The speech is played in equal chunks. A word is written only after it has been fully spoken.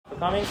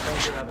coming.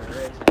 Thank you, Rabbi.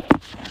 Very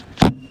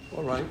excited.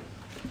 All right.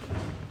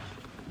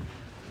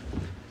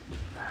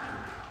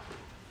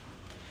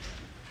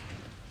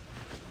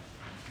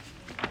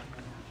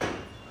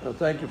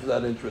 Thank you for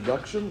that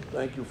introduction.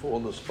 Thank you for all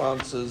the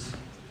sponsors.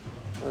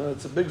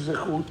 It's a big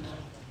zechut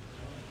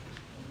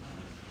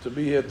to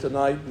be here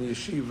tonight in the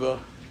yeshiva.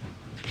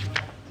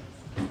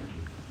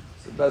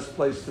 It's the best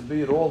place to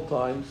be at all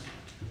times,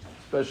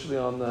 especially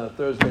on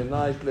Thursday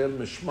night, Leil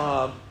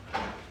Mishmar.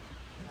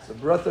 It's a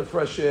breath of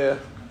fresh air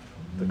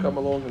to come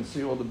along and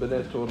see all the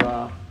Bnei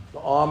Torah, the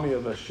army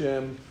of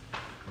Hashem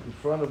in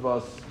front of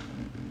us.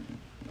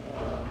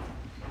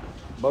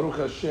 Baruch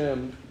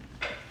Hashem.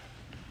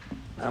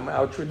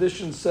 Our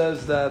tradition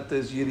says that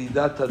there's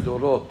Yiridat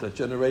HaDorot, that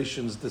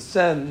generations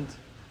descend,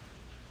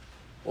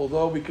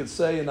 although we could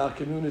say in our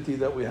community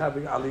that we're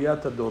having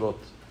Aliyat HaDorot,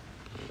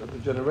 that the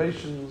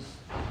generations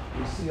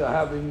we see are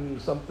having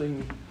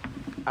something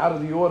out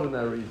of the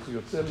ordinary. So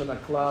Yotzei Min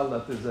HaKlal,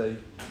 that there's a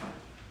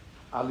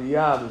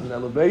Aliyah, there's an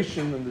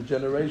elevation in the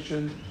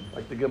generation,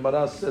 like the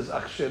Gemara says,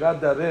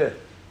 Achshera Dareh,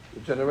 the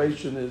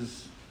generation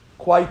is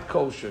quite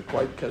kosher,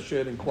 quite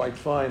kasher, and quite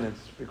fine.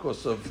 It's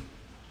because of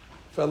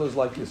fellas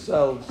like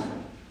yourselves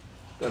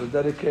that are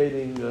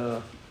dedicating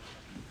the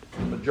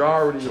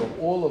majority of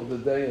all of the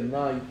day and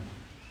night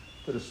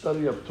to the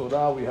study of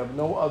Torah. We have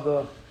no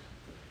other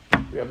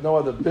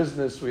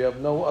business, we have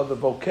no other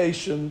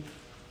vocation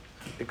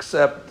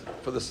except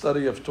for the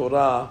study of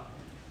Torah.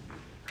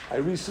 I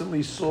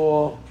recently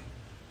saw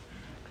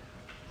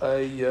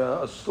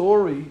a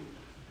story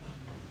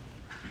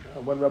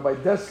when Rabbi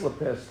Dessler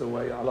passed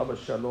away, Alav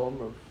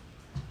Shalom, of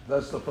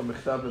Dessler from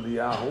Michtav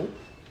Eliyahu.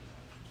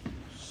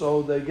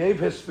 So they gave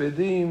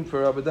Hespedim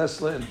for Rabbi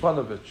Dessler in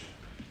Panovich.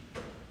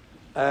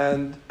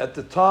 And at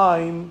the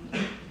time,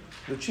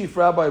 the chief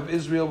rabbi of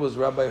Israel was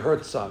Rabbi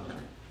Herzog.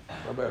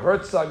 Rabbi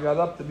Herzog got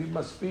up to be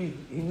Maspid.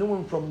 He knew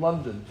him from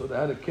London, so they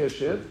had a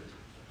kesher.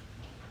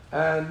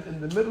 And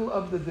in the middle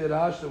of the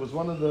dirash, there was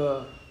one of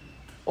the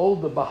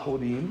older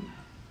Bahurim,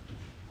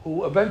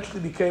 who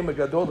eventually became a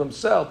Gadol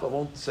himself. I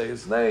won't say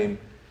his name.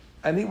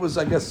 And he was,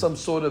 I guess, some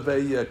sort of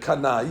a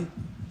Kanai.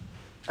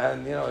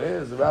 And,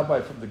 here's the rabbi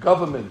from the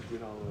government,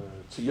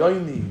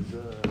 Tzionis,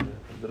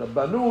 the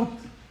Rabbanut,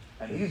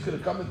 and he's going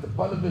to come into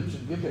Panovich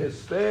and give a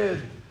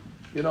hesped,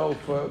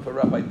 for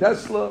Rabbi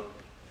Dessler.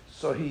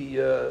 So he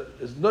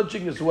is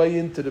nudging his way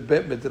into the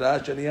Beit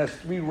Midrash, and he has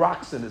 3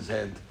 rocks in his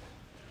hand.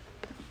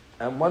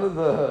 And one of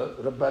the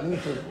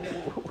Rabbanim says,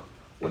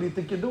 what do you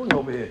think you're doing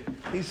over here?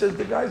 He says,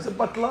 the guy's a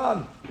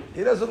batlan.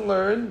 He doesn't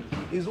learn.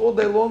 He's all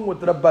day long with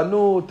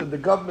Rabbanut and the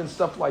government,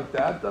 stuff like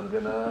that. I'm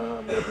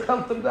gonna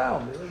pelt him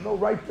down. He has no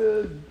right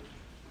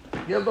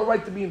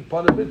to be in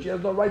Panovich. He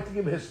has no right to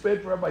give his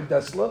spade for Rabbi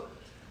Dessler.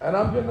 And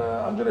I'm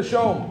gonna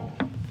show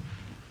him.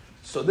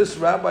 So this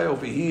rabbi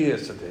over here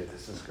said, hey,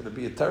 this is gonna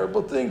be a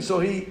terrible thing. So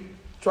he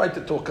tried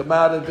to talk him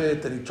out of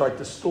it, and he tried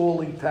the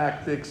stalling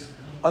tactics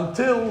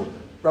until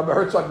Rabbi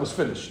Herzog was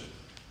finished.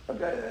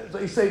 Okay, so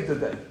he saved the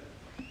day.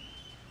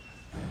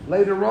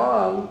 Later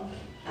on,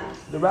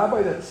 the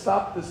rabbi that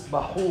stopped this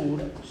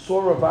Bahur saw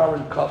Rav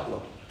Aaron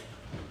Kotler.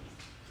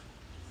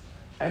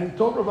 And he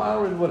told Rav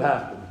Aaron what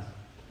happened.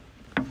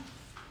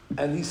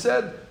 And he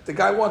said the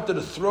guy wanted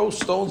to throw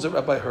stones at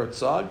Rabbi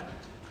Herzog,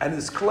 and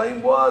his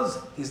claim was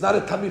he's not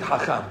a Talmid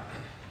Chacham.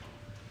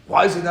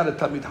 Why is he not a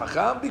Talmid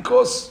Chacham?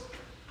 Because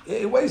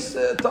he wastes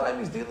time.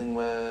 He's dealing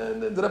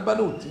with the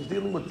Rabbanut. He's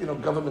dealing with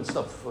government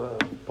stuff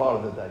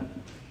part of the day.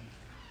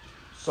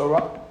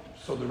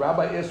 So the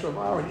rabbi asked Rav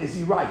Aaron, is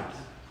he right?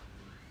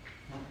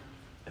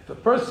 If a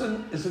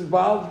person is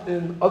involved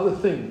in other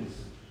things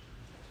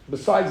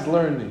besides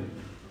learning,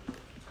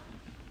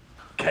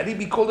 can he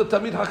be called a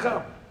Talmid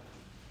Chacham?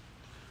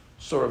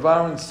 So Rav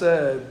Aaron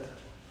said,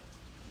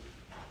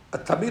 a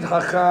Talmid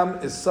Chacham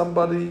is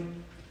somebody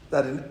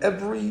that in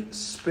every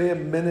spare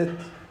minute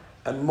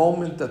and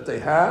moment that they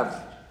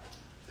have,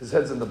 his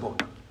head's in the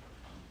book.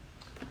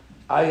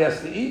 I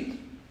has to eat,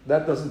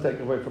 that doesn't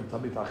take away from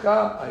Talmid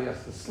Chacham. I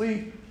has to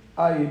sleep.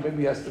 I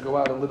maybe has to go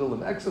out a little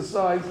and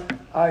exercise.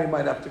 I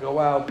might have to go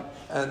out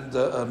and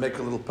make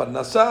a little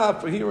parnasah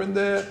for here and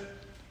there.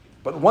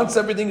 But once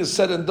everything is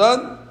said and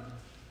done,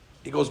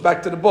 he goes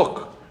back to the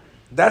book.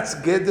 That's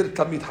Geder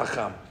Talmid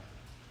Chacham.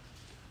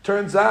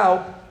 Turns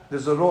out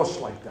there's a rosh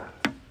like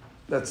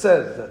that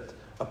says that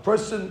a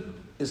person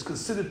is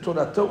considered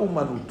Torato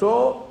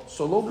Umanuto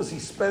so long as he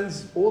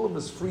spends all of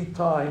his free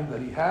time that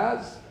he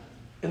has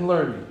in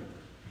learning.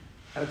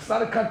 And it's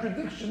not a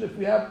contradiction if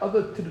we have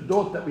other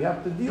tidot that we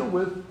have to deal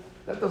with.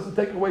 That doesn't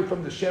take away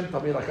from the Shem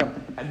Talmid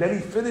Chacham. And then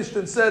he finished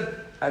and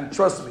said, and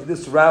trust me,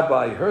 this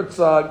Rabbi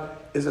Herzog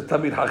is a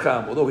Talmid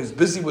Chacham. Although he's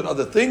busy with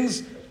other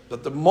things,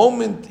 but the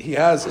moment he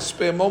has a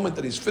spare moment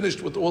that he's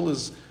finished with all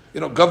his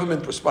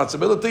government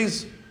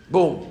responsibilities,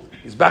 boom,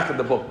 he's back in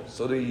the book.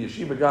 So the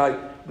yeshiva guy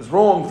was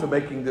wrong for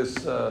making this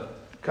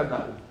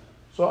kana'u.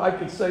 So I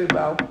could say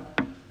about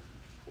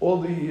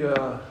all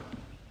the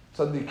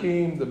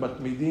tzaddikim, the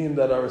matmidim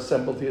that are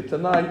assembled here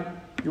tonight,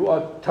 you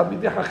are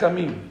Talmidei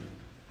Chachamim.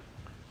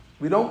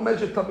 We don't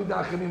measure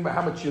Talmidei Chachamim by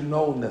how much you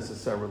know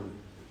necessarily.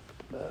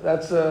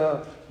 That's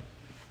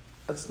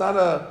not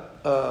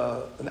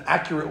an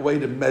accurate way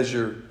to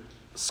measure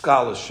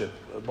scholarship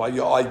by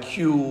your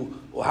IQ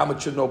or how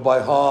much you know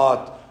by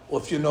heart, or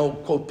if you know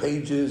quote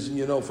pages and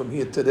you know from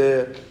here to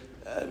there.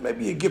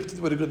 Maybe you're gifted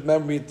with a good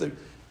memory.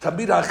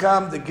 Tamid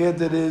Hacham, the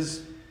Geder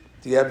is,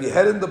 do you have your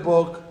head in the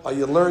book? Are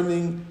you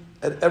learning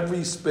at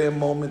every spare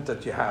moment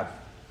that you have?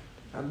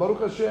 And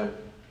Baruch Hashem,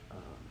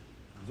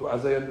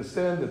 as I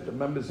understand it, the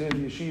members here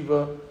in the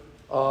yeshiva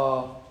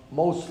are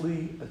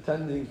mostly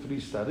attending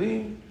 3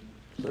 starim.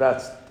 So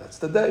that's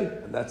the day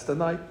and that's the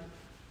night.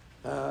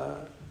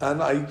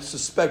 And I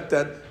suspect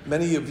that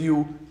many of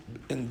you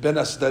in Ben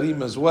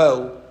Asdarim as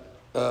well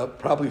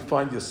probably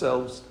find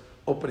yourselves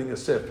opening a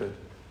sefer.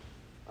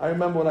 I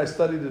remember when I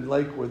studied in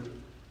Lakewood,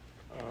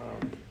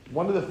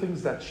 one of the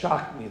things that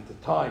shocked me at the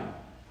time,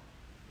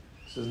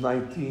 this is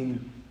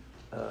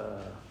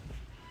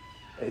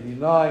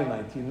 1989,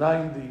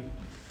 1990,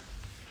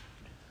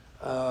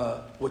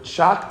 what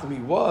shocked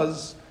me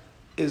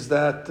is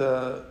that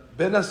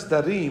Ben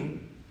Asdarim,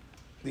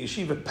 the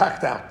yeshiva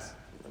packed out.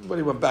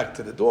 Everybody went back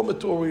to the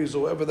dormitories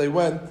or wherever they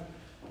went,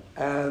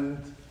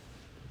 and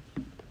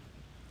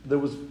there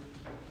was,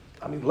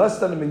 less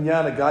than a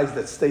minyan of guys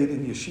that stayed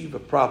in yeshiva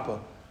proper.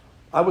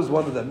 I was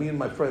one of them, me and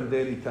my friend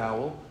Danny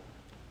Towel.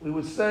 We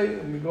would stay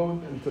and we go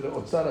into the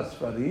Otzar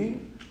HaSfarim,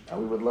 and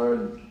we would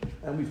learn,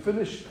 and we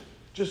finished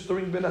just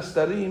during Ben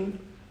Asdarim,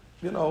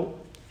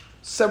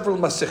 several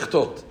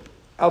masechtot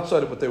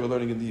outside of what they were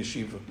learning in the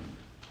yeshiva.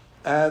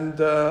 And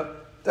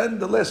then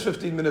the last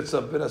 15 minutes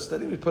of Ben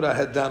Asdarim, we put our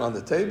head down on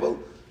the table.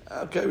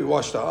 Okay, we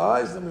washed our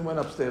eyes, then we went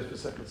upstairs for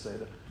second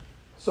Seder.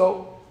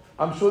 So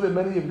I'm sure there are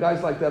many of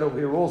guys like that over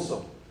here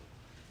also.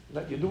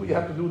 That you do what you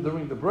have to do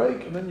during the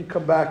break, and then you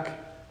come back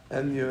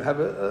and you have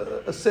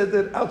a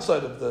Seder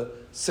outside of the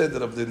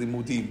Seder of the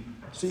Limudim.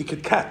 So you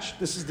could catch.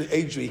 This is the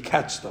age where you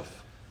catch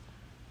stuff.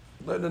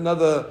 Learn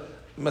another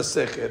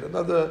Masechet,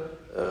 another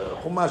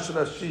Chumash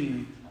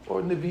Rashi,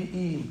 or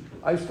Nevi'im.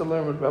 I used to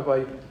learn with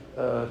Rabbi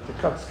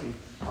Tekatsky.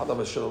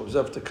 Alav Shalom.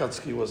 Zev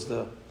Tekatsky was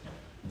the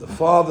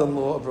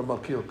father-in-law of Rav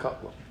Makil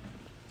Kotler,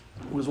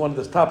 who was one of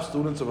the top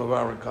students of Rav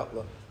Aaron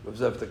Kotler, Rav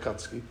Zev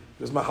Tekatsky.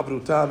 He was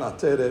Mahabrutan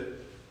Ateret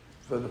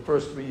for the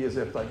first 3 years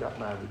after I got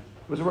married.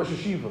 He was a Rosh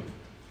Hashiva.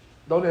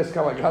 Don't ask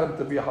how I got him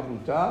to be a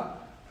Habruta,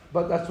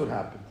 but that's what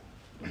happened.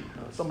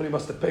 Somebody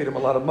must have paid him a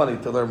lot of money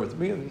to learn with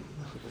me, and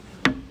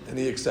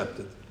he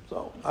accepted.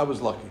 So I was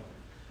lucky.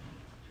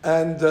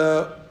 And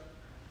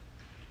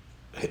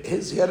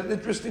he had an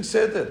interesting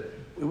seder.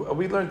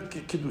 We learned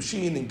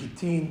Kiddushin and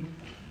Gittin,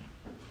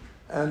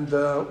 and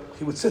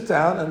he would sit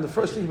down, and the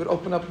first thing he would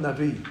open up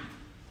Navi,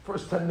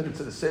 first 10 minutes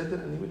of the seder,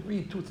 and he would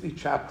read 2-3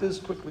 chapters,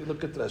 quickly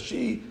look at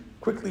Rashi,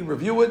 quickly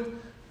review it,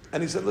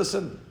 and he said,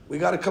 listen, we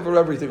got to cover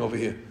everything over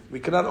here. We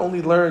cannot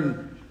only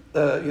learn,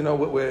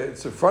 where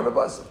it's in front of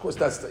us. Of course,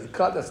 that's the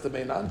ikad, that's the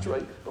main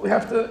entree, but we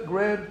have to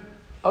grab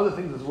other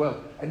things as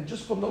well. And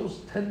just from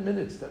those 10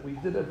 minutes that we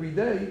did every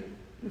day,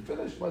 we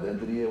finished. By the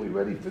end of the year, we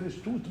already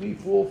finished 2, 3,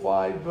 4,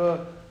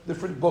 5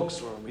 different books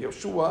from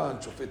Yoshua and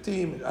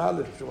Shofetim,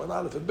 Aleph, Shua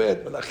Aleph,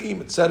 Bet,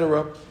 Melachim,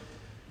 etc.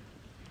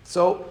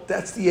 So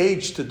that's the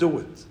age to do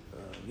it.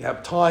 You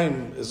have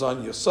time is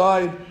on your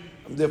side,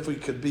 and therefore you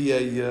could be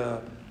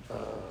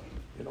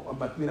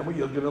what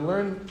you're going to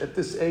learn at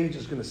this age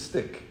is going to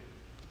stick.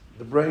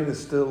 The brain is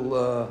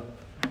still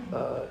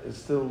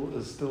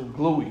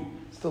gluey,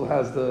 still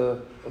has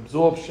the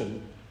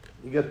absorption.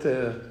 You get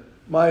to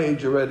my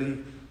age already,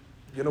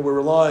 we're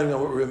relying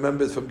on what we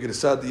remembered from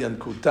Girsad and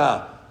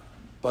Kuta,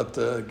 but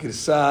the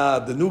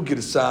new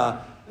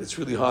Girsa, it's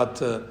really hard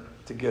to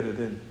get it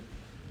in.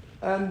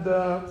 And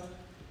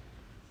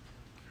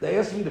they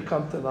asked me to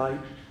come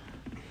tonight.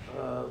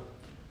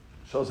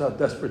 Shows how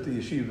desperate the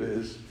yeshiva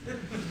is.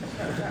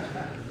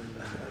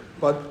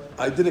 But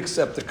I did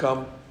accept to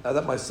come. Now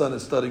that my son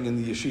is studying in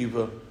the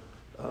yeshiva,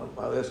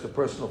 I'll ask a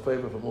personal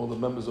favor from all the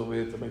members over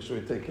here to make sure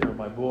you take care of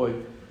my boy,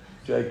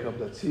 Jacob,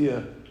 that's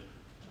here.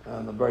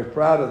 And I'm very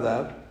proud of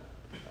that.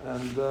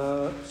 And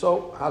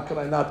so how can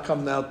I not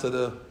come now to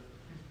the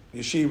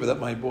yeshiva that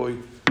my boy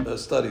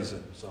studies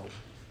in? So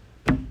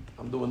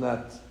I'm doing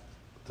that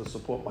to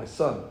support my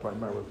son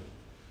primarily.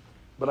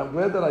 But I'm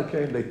glad that I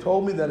came. They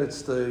told me that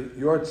it's the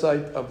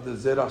yortzeit of the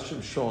Zerach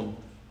Shimshon.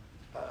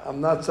 I'm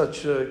not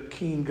such a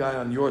keen guy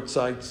on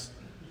yortzeits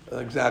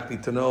exactly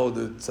to know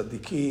the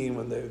tzaddikim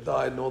when they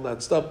died and all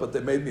that stuff, but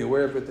they made me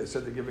aware of it. They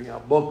said they're giving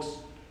out books.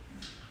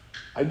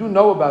 I do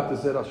know about the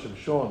Zerach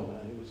Shimshon.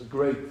 He was a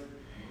great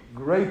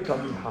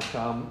Talmid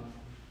Hakam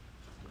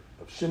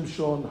of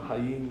Shimshon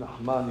Hayim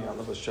Nahmani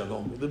Alav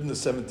Shalom. He lived in the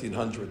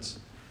 1700s.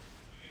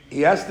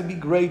 He has to be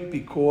great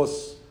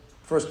because,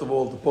 first of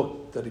all, the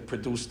book that he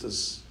produced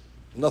is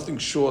nothing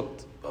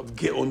short of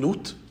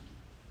Geonut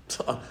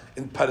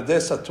in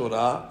Pardes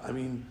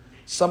HaTorah.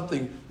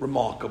 Something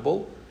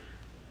remarkable.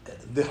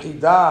 The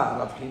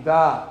Rav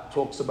Hida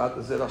talks about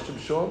the Zerach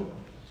Shimshon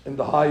in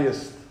the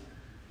highest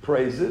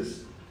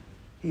praises.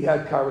 He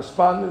had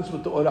correspondence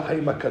with the Or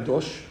HaChaim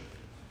HaKadosh,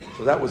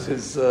 so that was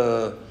his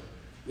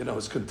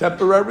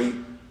contemporary,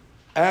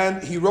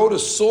 and he wrote a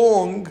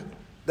song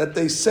that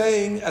they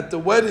sang at the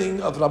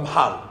wedding of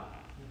Ramchal,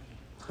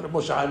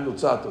 Moshe Chaim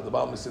Luzzatto, the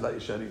Baal Mesilat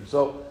Yesharim.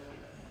 So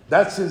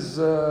that's his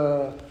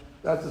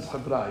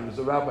Hebra. He was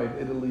a rabbi in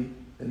Italy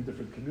in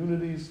different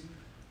communities.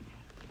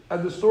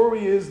 And the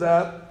story is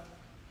that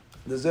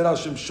the Zera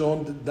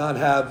Shimshon did not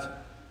have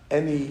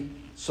any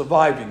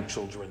surviving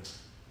children.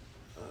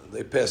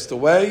 They passed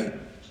away,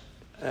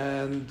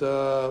 and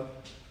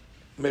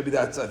maybe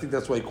I think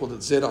that's why he called it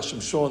Zera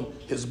Shimshon.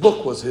 His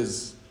book was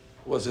his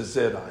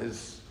Zera.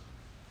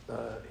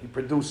 He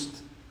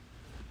produced.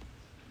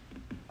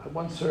 I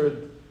once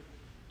heard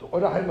the Or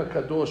HaChaim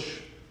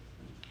HaKadosh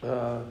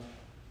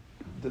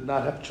did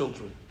not have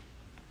children,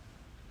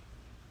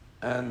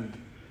 and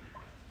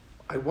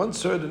I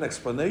once heard an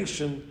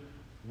explanation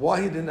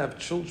why he didn't have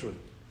children.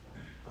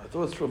 I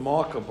thought it's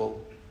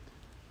remarkable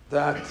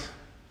that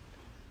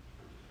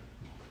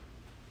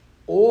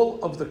all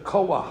of the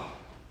koach,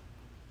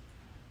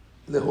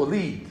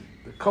 leholid,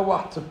 the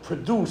koach to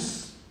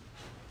produce,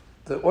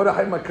 the Or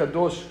HaChaim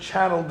HaKadosh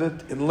channeled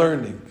it in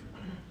learning.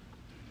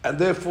 And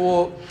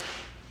therefore,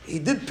 he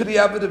did Pri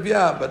Aved,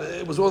 but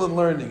it was all in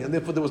learning, and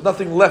therefore there was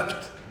nothing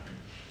left.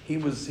 He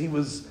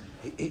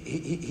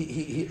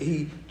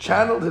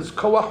channeled his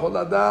koach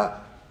holada.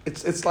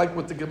 It's like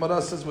what the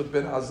Gemara says with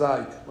Ben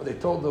Azai, when they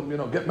told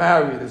him, get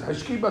married. His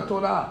hashki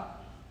Torah.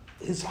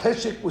 His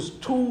heshik was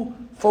too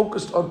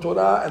focused on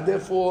Torah, and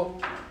therefore,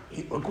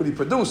 look what he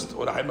produced.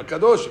 Or HaChaim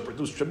HaKadosh, he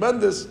produced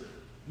tremendous,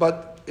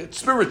 but it's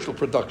spiritual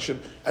production,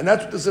 and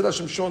that's what the Zera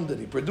Shimshon did.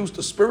 He produced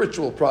a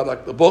spiritual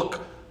product, a book,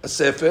 a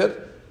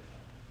sefer,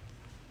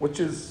 which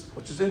is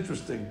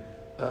interesting.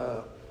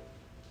 The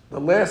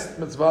last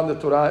mitzvah in the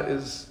Torah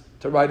is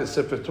to write a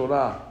sefer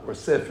Torah, or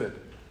sefer.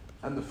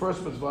 And the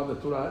first mitzvah in the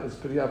Torah is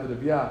Pri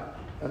Aved.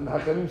 And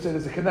Hachamim say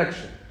there's a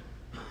connection.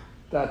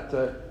 That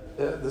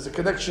there's a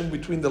connection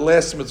between the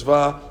last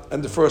mitzvah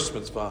and the first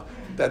mitzvah.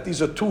 That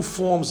these are two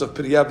forms of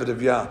Pri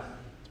Aved.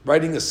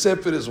 Writing a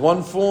sefer is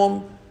one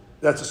form,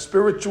 that's a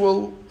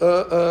spiritual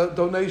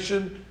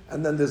donation,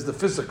 and then there's the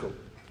physical.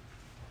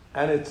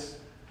 And it's,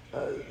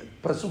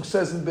 Pasuk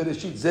says in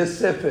Bereshit, Zeh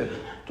sefer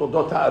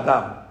Toldot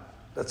HaAdam.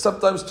 That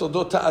sometimes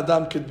Toldot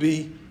HaAdam could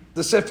be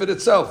the sefer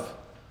itself.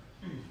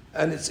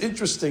 And it's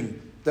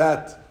interesting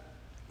that,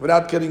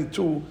 without getting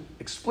too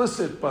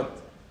explicit, but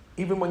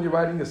even when you're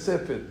writing a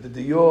sefer, the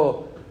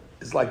diyor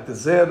is like the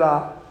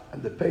zera,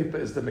 and the paper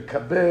is the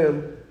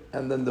mekabel,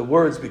 and then the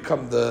words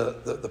become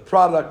the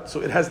product.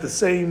 So it has the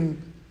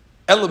same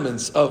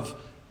elements of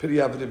Pri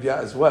Aved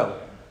as well.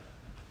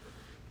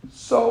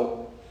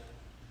 So,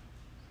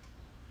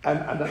 and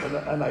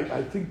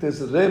I think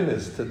there's a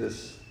remez to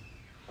this.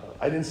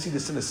 I didn't see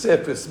this in a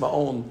sefer, it's my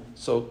own.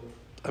 So,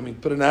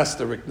 put an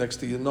asterisk next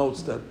to your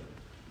notes that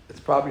it's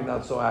probably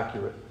not so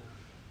accurate.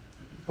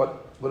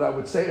 But what I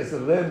would say as a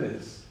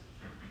remez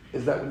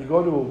is that when you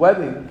go to a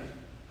wedding,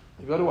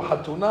 you go to a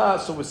hatunah,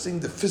 so we're seeing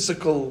the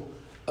physical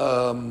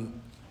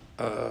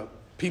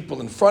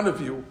people in front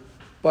of you,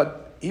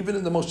 but even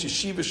in the most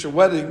yeshivish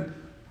wedding,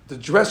 the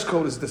dress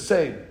code is the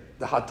same.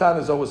 The hatan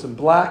is always in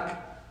black,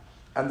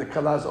 and the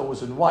kala is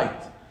always in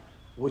white,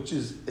 which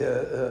is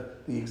the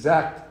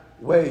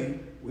exact way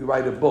we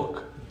write a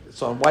book.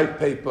 It's on white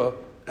paper,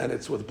 and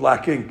it's with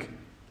black ink.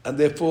 And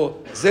therefore,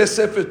 Zeh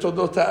Sefer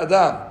Toldot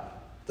HaAdam,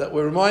 that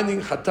we're reminding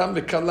Hatan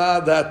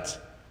v'Kala that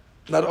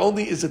not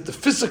only is it the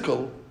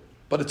physical,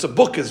 but it's a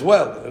book as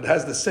well. And it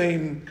has the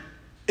same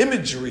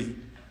imagery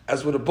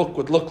as what a book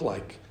would look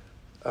like.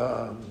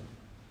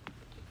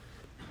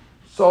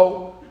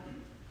 So,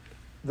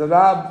 the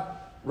Rab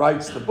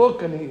writes the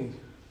book, and he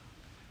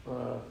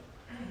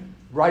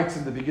writes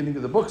in the beginning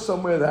of the book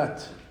somewhere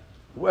that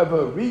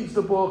whoever reads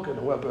the book, and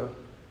whoever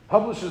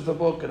publishes the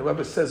book, and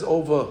whoever says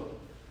over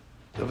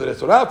the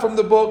Torah from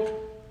the book,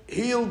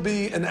 he'll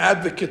be an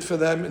advocate for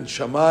them in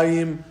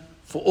Shamayim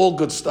for all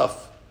good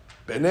stuff.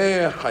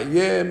 Beneh,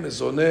 Chayim,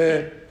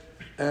 Zoneh,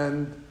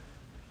 and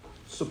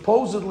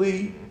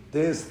supposedly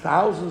there's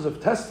thousands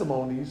of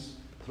testimonies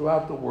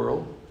throughout the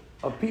world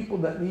of people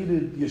that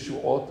needed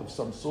Yeshuot of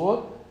some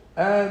sort,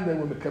 and they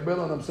were mekabel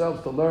on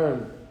themselves to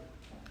learn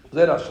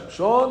Zera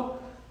Shimshon,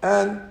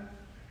 and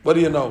what do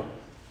you know?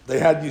 They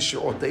had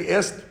Yeshuot. They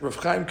asked Rav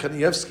Chaim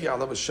Kanievsky,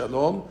 alav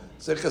shalom,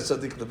 Zecher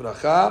Tzadik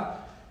Livracha,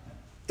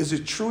 is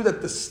it true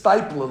that the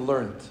Stipler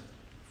learned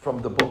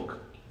from the book?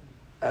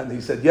 And he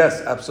said,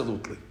 yes,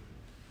 absolutely.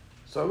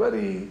 So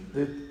already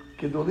the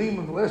Gedolim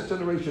of the last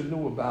generation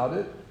knew about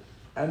it,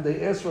 and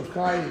they asked Rav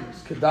Chaim,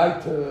 is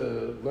Kedai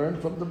to learn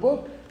from the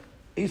book?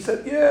 He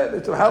said, yeah.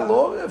 They said, how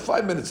long?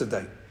 5 minutes a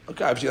day.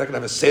 Okay, obviously you're not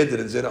going to have a seder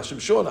in Zera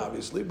Shimshon,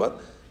 obviously,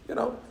 but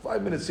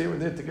 5 minutes here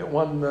and there to get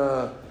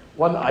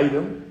one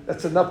item,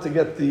 that's enough to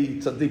get the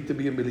tzaddik to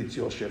be a Militz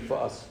Yosher for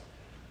us.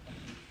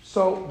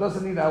 So,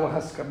 doesn't need our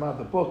Haskama,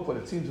 the book, but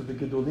it seems that the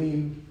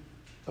Gedolim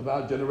of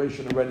our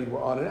generation already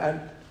were on it. And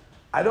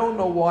I don't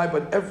know why,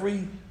 but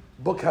every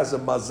book has a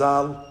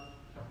mazal.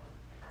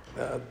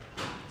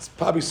 It's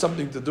probably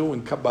something to do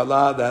in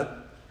Kabbalah that,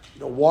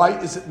 why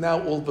is it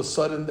now all of a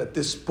sudden that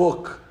this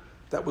book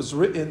that was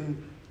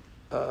written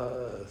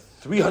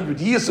 300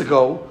 years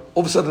ago,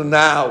 all of a sudden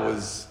now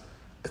is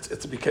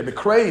it became a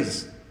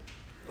craze.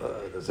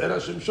 The Zera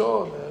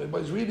Shimshon,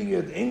 everybody's reading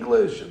it,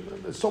 English, and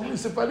there's so many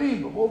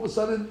Sefarim. All of a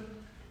sudden,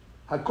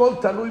 Hakol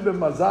Talui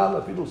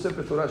B'Mazal, Afilu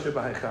Sefer Torah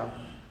Sheba'echam.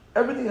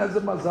 Everything has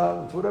a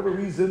mazal. For whatever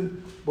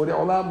reason, Borei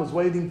Olam was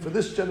waiting for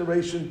this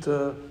generation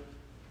to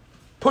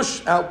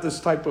push out this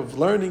type of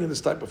learning and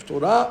this type of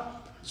Torah.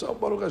 So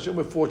Baruch Hashem,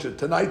 we're fortunate.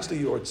 Tonight's the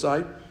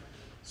Yortzeit.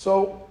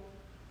 So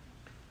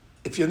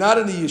if you're not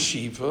in a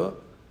yeshiva,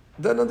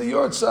 then on the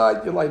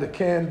Yortzeit you light a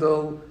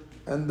candle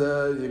and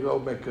you go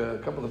make a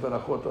couple of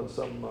berachot on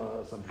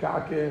some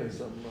kake and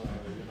some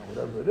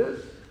whatever it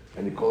is,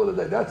 and you call it a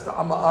day. That's the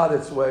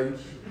Ama'aretz way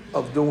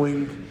of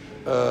doing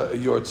a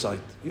Yortzeit.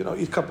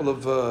 Eat a couple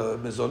of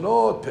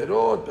mezonot,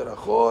 perot,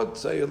 berachot,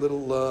 say a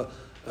little,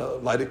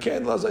 light a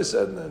candle, as I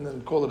said, and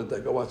then call it a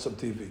day. Go watch some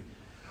TV.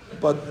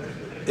 But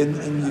in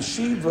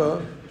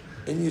yeshiva,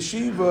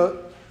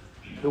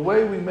 the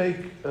way we make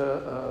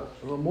a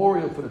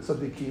memorial for the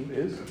tzaddikim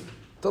is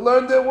to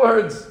learn their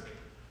words.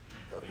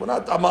 We're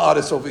not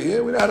Ama'aris over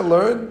here. We know how to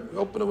learn. We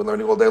open it, we're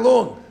learning all day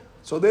long.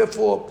 So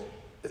therefore,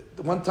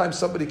 one time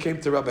somebody came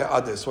to Rabbi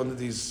Ades, one of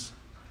these,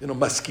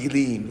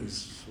 maskilim,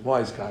 these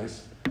wise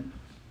guys,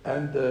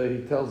 and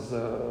he tells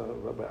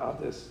Rabbi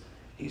Ades,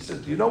 he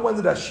says, do you know when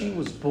the Rashi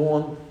was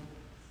born?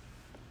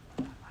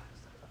 I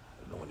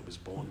don't know when he was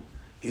born.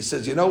 He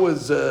says,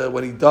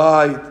 when he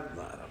died?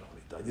 No, I don't know when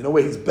he died. You know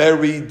where he's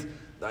buried?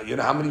 You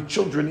know how many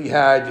children he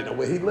had? You know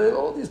where he lived?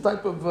 All these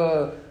type of,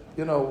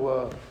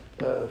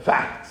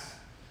 facts.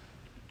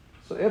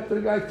 So after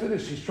the guy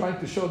finished, he's trying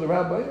to show the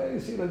rabbi, you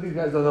see that these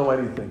guys don't know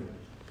anything.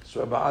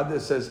 So Rabbi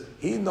Ades says,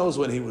 he knows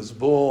when he was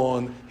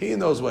born, he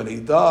knows when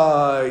he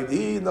died,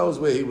 he knows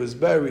where he was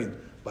buried,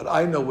 but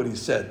I know what he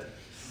said.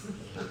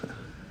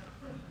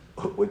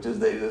 which is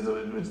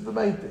the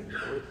main thing.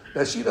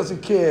 That she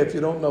doesn't care if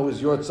you don't know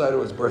his Yortzeit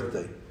or his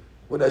birthday.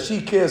 What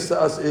she cares to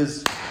us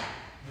is,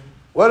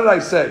 what did I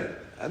say?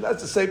 And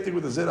that's the same thing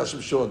with the Zera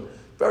Shimshon.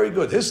 Very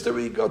good.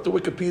 History, go to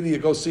Wikipedia,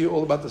 go see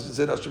all about the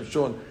Zera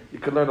Shimshon. You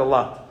can learn a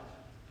lot.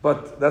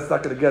 But that's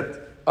not going to get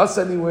us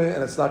anywhere,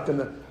 and it's not going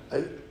to...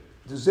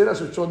 The Zera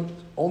Shimshon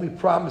only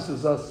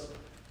promises us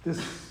this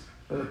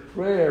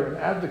prayer and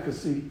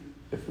advocacy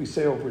if we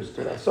say over his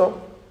Torah. So,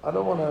 I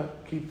don't want to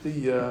keep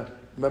the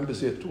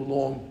members here too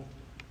long.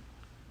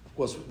 Of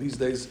course, these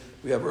days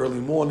we have early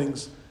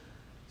mornings.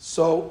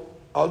 So,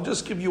 I'll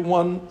just give you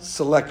one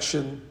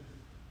selection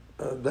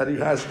that he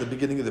has at the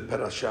beginning of the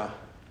parasha.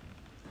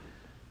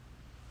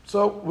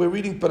 So, we're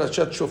reading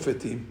Parashat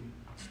Shofetim,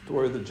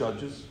 story of the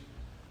judges.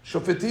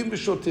 Shofetim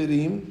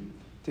v'shoterim,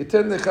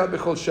 titen lecha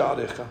b'chol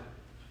sha'arecha.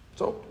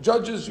 So,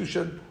 judges you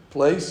should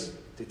place,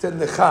 titen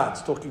lecha,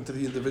 it's talking to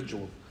the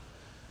individual.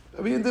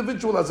 Every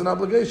individual has an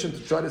obligation to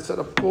try to set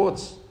up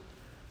courts.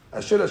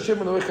 Asher Hashem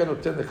Elohecha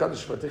noten lecha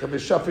l'shvatecha,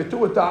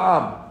 v'shafetu et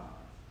ha'am,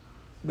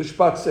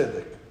 b'shpat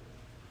tzedek.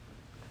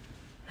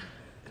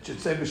 It should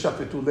say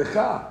v'shafetu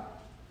lecha.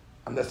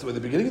 And that's the way the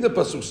beginning of the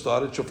pasuk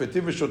started.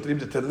 Shofetim v'shotrim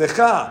titen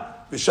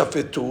lecha,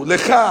 v'shafetu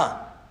lecha.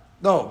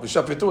 No,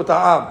 v'shafetu et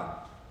ha'am.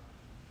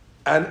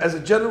 And as a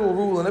general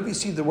rule, whenever you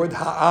see the word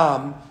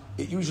ha'am,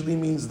 it usually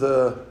means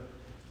the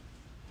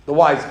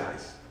wise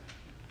guys.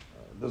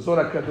 The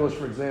Zohar Kadosh,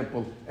 for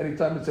example,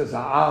 anytime it says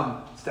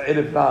ha'am, it's the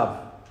Erev Rav.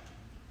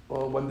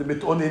 Or when the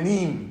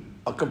mitonenim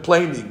are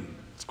complaining,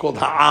 it's called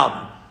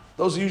ha'am.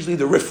 Those are usually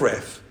the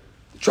riffraff,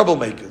 the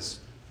troublemakers.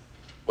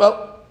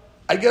 Well,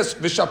 I guess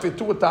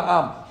v'shafetu et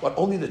ha'am, but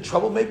only the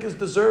troublemakers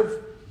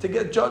deserve to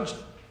get judged.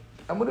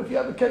 And what if you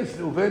have a case?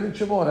 Reuven and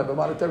Shimon have a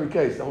monetary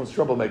case. No one's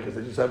troublemakers.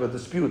 They just have a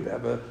dispute. They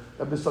have a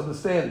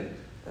misunderstanding.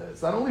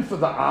 It's not only for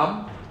the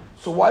Am.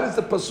 So why does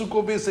the pasuk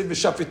over here say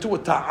v'shafetu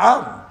et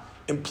ha'am,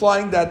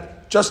 implying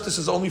that justice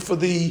is only for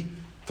the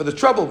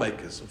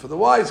troublemakers and for the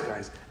wise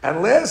guys?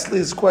 And lastly,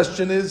 his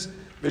question is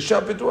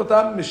v'shafetu et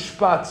ha'am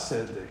mishpat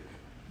tzedek.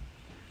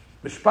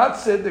 Mishpat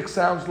tzedek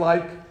sounds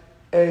like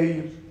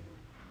a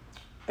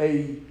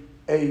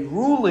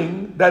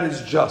ruling that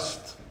is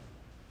just.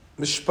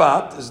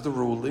 Mishpat is the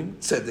ruling,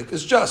 tzedek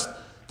is just.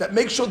 That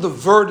makes sure the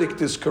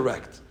verdict is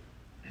correct.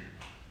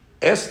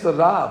 Ask the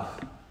Rav.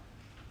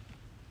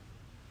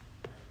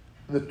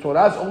 The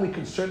Torah is only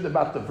concerned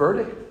about the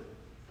verdict.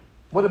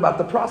 What about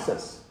the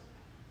process?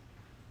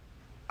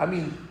 I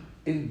mean,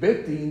 in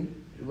Beit Din,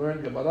 you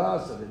learn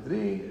Gemara,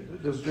 Sanhedrin,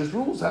 there's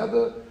rules how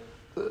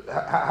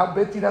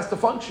Beit Din has to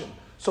function.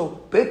 So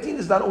Beit Din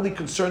is not only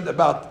concerned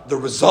about the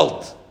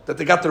result, that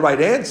they got the right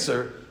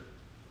answer,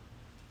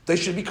 they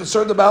should be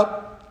concerned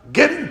about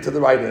getting to the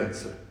right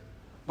answer.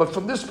 But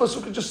from this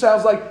pasuk, it just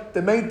sounds like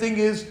the main thing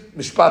is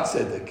mishpat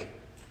tzedek,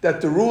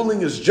 that the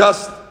ruling is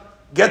just,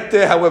 get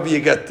there however you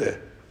get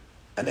there.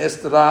 And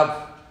ask the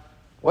Rav,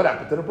 what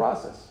happened to the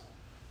process?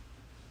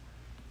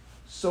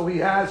 So he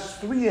has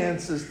three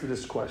answers to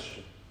this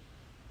question.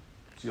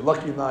 It's your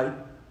lucky night.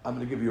 I'm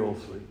going to give you all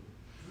three.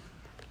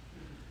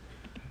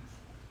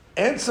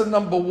 Answer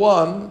number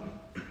one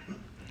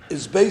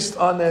is based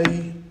on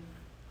a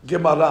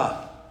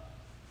Gemara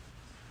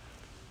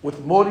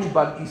with Mori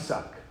bar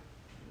Isak.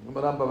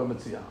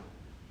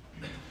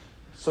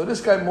 So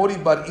this guy, Mori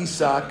bar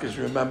Isak, as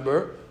you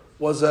remember,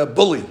 was a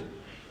bully.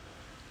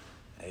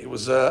 He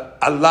was a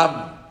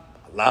alam.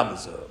 Alam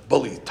is a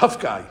bully, tough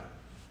guy.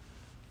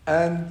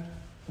 And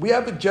we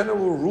have a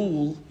general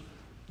rule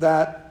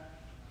that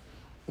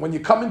when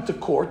you come into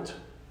court,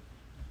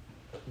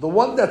 the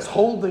one that's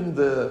holding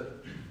the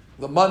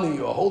money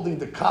or holding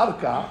the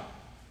karka,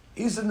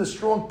 he's in the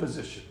strong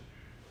position.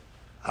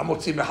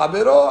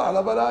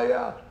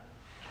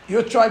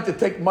 You're trying to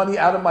take money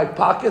out of my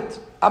pocket.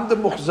 I'm the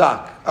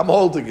muhzak. I'm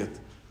holding it.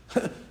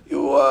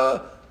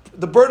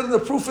 The burden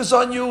of proof is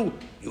on you.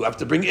 You have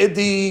to bring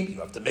edim.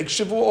 You have to make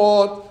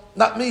shivuot.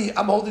 Not me.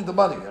 I'm holding the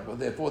money.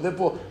 Therefore,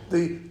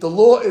 the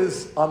law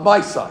is on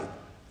my side.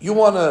 You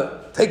want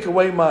to take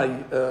away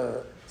my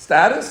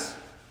status?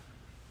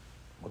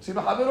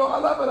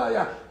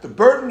 The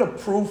burden of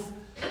proof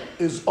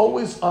is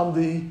always on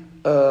the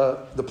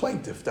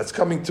plaintiff that's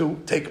coming to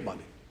take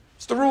money.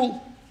 It's the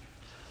rule.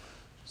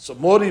 So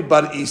Mori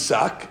Bar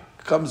Isak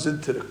comes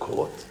into the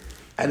court,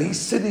 and he's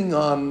sitting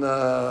on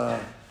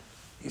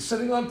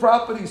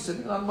property, he's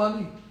sitting on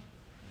money.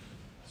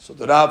 So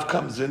the Rav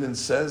comes in and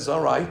says,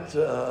 "All right,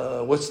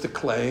 what's the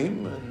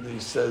claim?" And he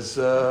says,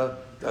 the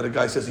other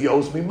guy says, "He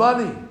owes me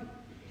money."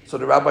 So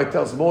the rabbi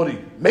tells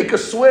Mori, "Make a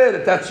swear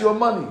that that's your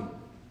money."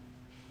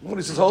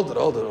 Mori says, "Hold it.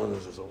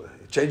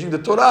 You're changing the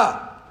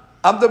Torah.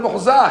 I'm the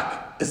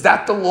muhzak. Is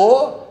that the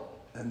law?"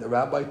 And the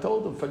rabbi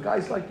told him, "For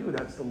guys like you,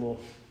 that's the law.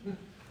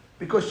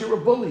 Because you're a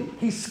bully.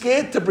 He's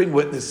scared to bring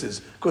witnesses.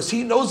 Because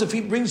he knows if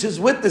he brings his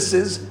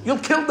witnesses, you'll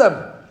kill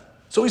them.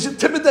 So he's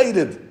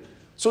intimidated.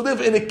 So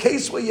therefore, in a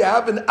case where you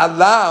have an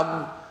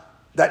alam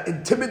that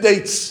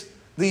intimidates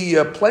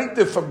the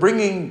plaintiff from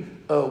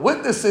bringing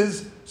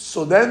witnesses,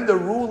 so then the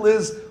rule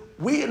is,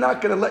 we are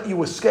not going to let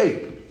you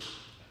escape.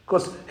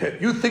 Because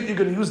you think you're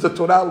going to use the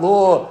Torah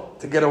law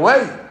to get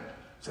away.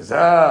 He says,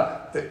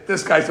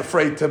 this guy's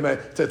afraid to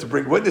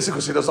bring witnesses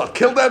because he knows I'll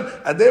kill them,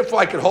 and therefore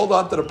I can hold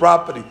on to the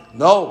property.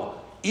 No.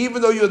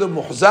 Even though you're the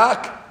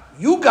muhzak,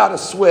 you got to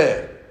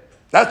swear.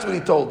 That's what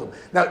he told them.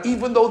 Now,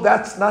 even though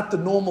that's not the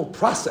normal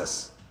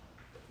process,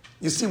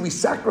 you see, we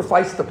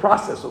sacrifice the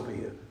process over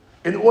here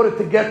in order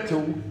to get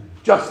to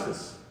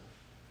justice.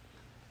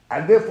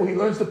 And therefore he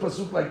learns the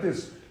pasuk like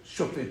this.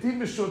 Shofetim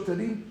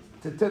v'shoterim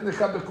teten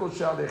lecha b'kol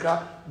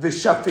she'alecha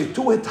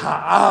v'shafetu et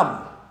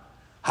ha'am.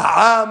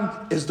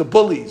 Ha'am is the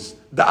bullies,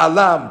 the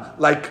alam,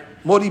 like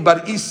Mori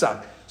Bar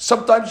Isak.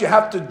 Sometimes you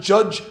have to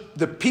judge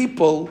the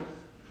people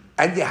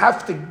and you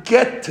have to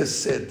get to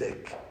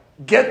tzedek,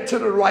 get to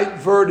the right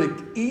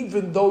verdict,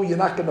 even though you're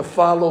not going to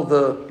follow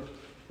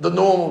the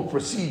normal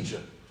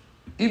procedure.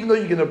 Even though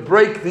you're going to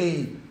break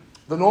the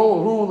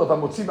normal rule of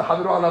Hamotzi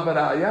B'Haviro Alav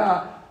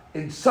Ra'aya,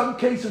 in some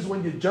cases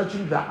when you're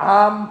judging the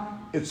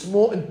Am, it's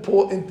more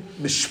important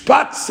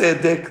Mishpat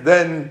Tzedek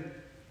than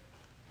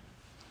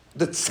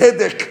the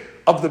Tzedek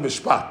of the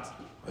Mishpat.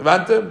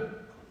 Evantem?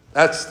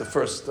 That's the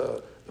first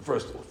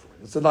offering.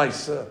 It's a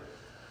nice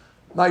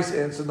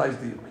answer, nice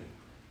deal.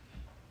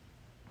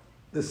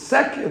 The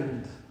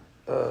second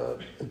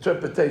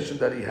interpretation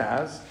that he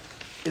has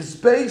is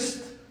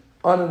based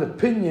on an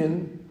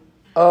opinion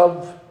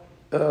of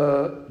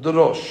the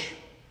Rosh.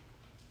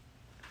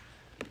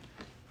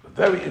 A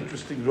very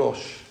interesting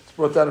Rosh. It's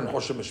brought out in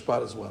Hoshe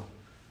Mishpat as well.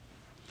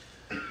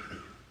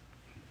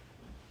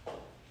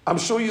 I'm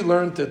sure you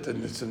learned it,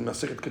 and it's in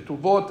Masechet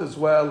Ketubot as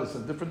well. It's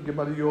in different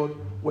Gemariyot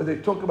where they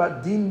talk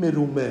about Din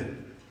Merumeh.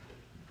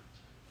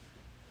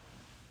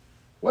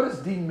 What is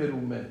Din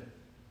Merumeh?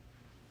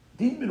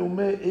 Din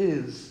Merumeh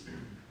is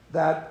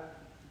that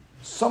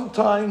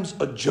sometimes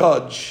a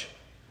judge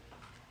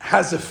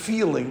has a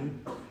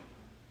feeling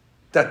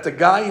that the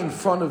guy in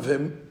front of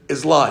him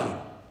is lying.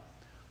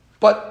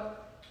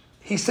 But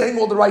he's saying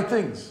all the right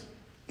things.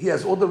 He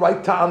has all the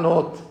right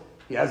ta'anot.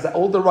 He has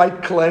all the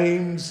right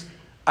claims.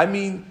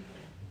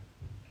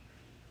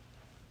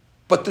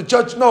 But the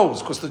judge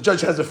knows, because the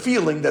judge has a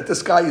feeling that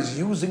this guy is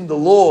using the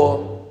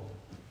law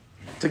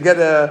to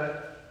get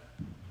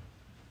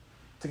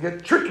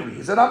trickery.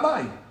 He's an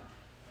Amai.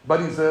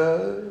 But he's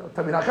a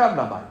Tamir Hacham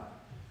Amai.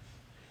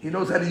 He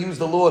knows how to use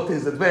the law to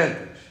his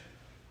advantage.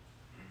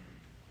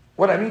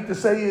 What I mean to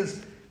say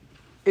is,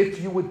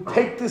 if you would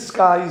take this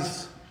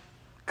guy's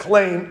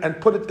claim and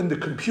put it in the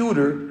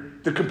computer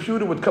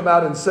would come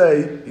out and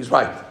say, he's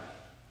right.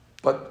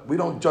 But we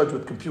don't judge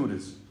with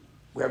computers.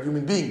 We have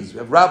human beings. We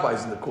have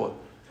rabbis in the court.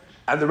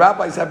 And the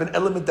rabbis have an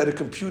element that a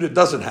computer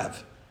doesn't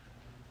have.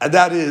 And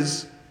that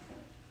is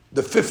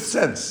the fifth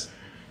sense.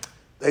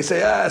 They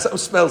say, something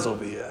smells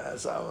over here.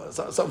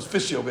 Something's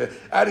fishy over here.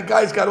 And the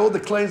guy's got all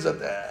the claims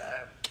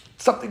that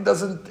something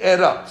doesn't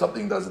add up.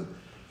 Something doesn't...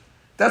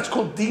 That's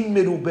called din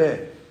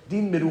merubeh.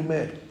 Din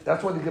merumeh.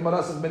 That's why the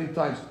Gemara says many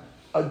times,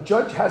 a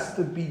judge has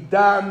to be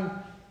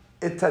dan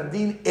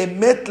etadin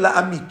emet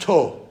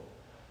la'amito.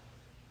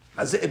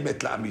 How's it emet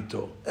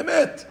la'amito?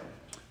 Emet.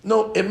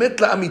 No, emet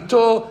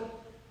la'amito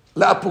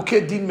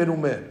la'apuke din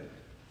merumeh.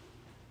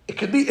 It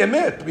could be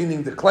emet,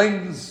 meaning the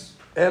claims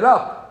add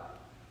up,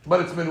 but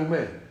it's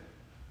merumeh.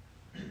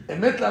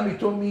 Emet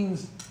la'amito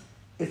means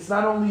it's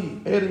not only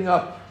adding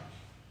up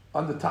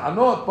on the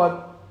ta'anot,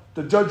 but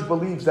the judge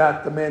believes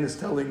that the man is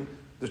telling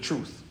the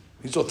truth.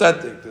 He's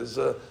authentic. There's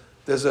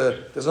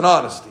an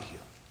honesty here.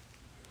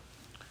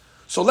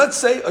 So let's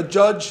say a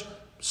judge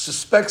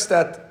suspects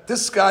that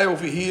this guy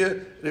over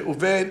here,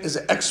 Reuven, is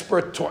an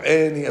expert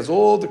To'en. He has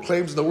all the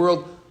claims in the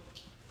world,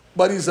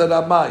 but he's a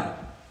Ramai.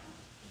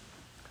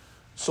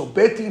 So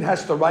Beit Din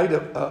has to write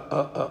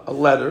a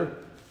letter.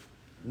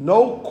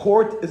 No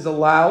court is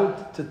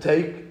allowed to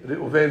take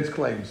Reuven's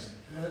claims.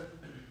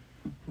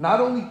 Not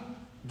only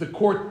the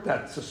court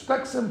that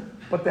suspects him,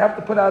 but they have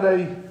to put out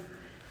a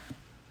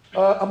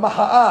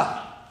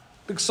maha'ah,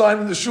 big sign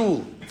in the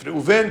shul. If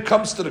Reuven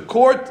comes to the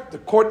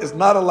court is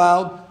not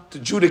allowed to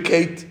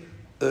adjudicate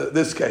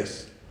this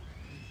case.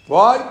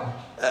 Why?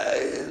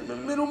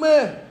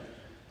 Minumeh.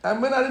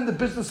 And we're not in the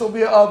business over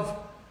here of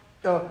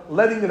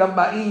letting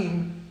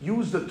Ramma'im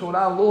use the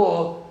Torah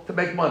law to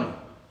make money.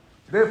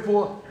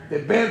 Therefore,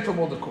 they're banned from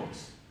all the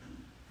courts.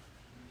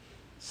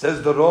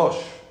 Says the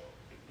Rosh,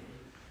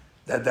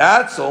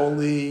 that's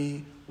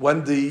only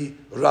when the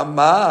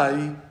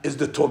Ramai is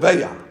the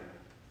Toveya,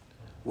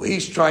 where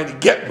he's trying to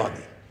get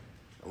money.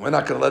 And we're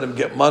not going to let him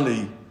get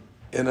money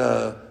in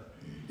a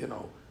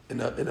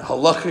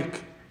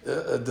halachic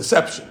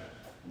deception.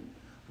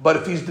 But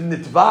if he's the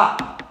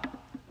Nitva,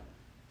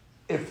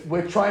 if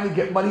we're trying to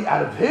get money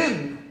out of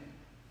him,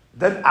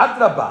 then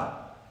Adrabah,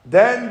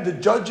 then the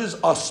judges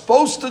are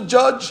supposed to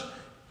judge,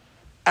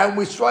 and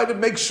we try to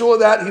make sure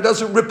that he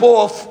doesn't rip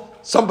off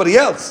somebody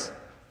else.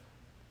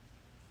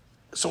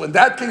 So in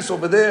that case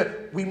over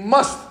there, we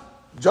must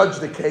judge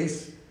the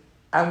case,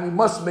 and we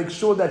must make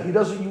sure that he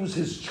doesn't use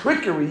his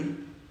trickery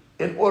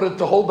in order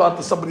to hold on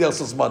to somebody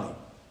else's money.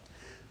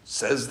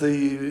 Says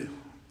the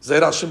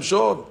Zera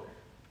Shimshon,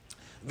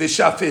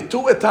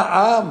 V'shafetu et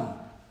ha'am.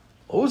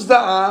 Who's the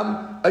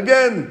Am?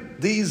 Again,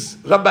 these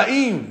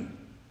Rabbaim.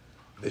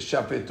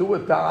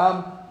 V'shafetu et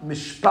ha'am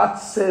mishpat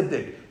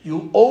tzedek.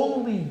 You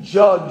only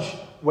judge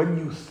when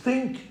you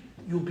think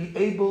you'll be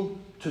able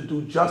to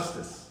do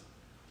justice.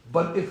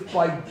 But if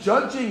by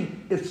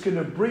judging it's going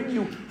to bring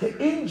you to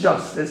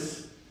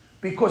injustice,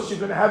 because you're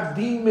going to have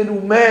din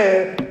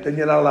minumeh, then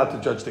you're not allowed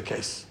to judge the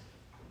case.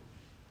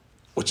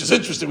 Which is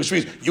interesting, which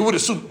means you would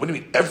assume, what do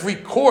you mean, every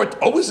court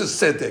always is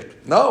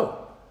tzedek?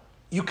 No.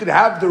 You could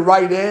have the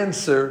right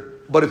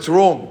answer, but it's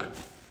wrong.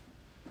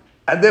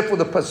 And therefore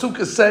the Pasuk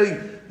is saying,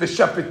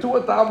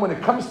 V'shafetu etam, when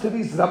it comes to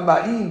these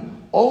Ramma'im,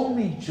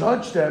 only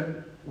judge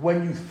them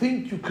when you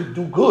think you could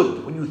do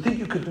good, when you think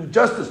you could do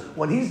justice.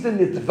 When he's the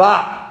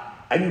Nitva,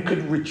 and you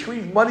could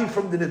retrieve money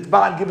from the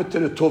Nitva and give it to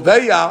the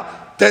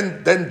Toveya,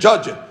 then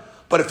judge it.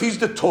 But if he's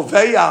the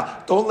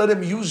Toveya, don't let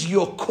him use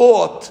your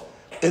court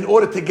in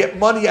order to get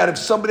money out of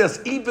somebody else,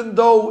 even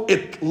though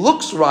it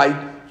looks right,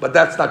 but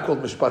that's not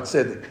called Mishpat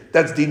Tzedek.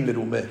 That's Din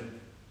Merumeh.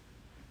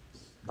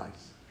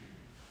 Nice.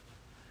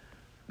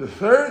 The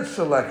third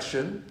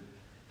selection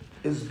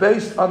is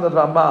based on the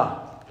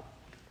Ramah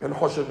and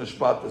Choshev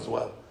Mishpat as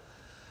well.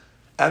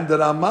 And the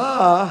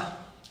Ramah,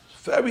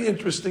 very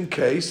interesting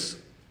case,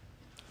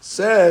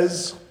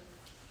 says,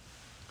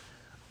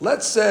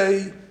 let's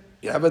say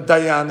you have a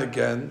Dayan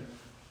again,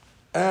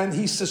 and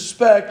he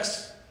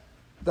suspects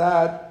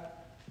that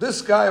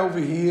this guy over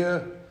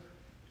here,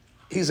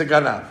 he's a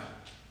Ganav.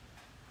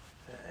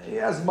 He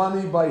has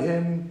money by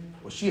him,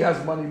 or she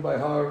has money by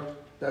her.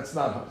 That's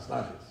not hers,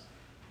 not his.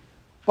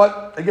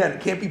 But again,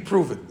 it can't be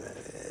proven.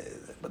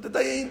 But the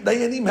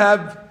Dayanim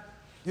have,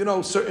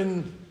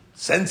 certain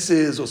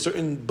senses or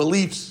certain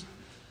beliefs.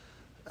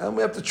 And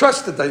we have to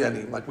trust the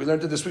Dayanim. Like we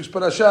learned in this week's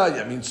parasha,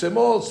 Yamin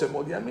Semol,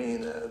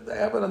 Yamin, they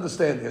have an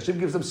understanding. Hashem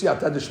gives them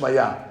siyata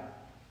d'shmaya.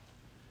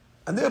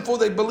 And therefore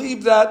they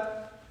believe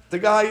that the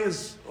guy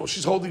is, or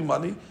she's holding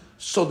money.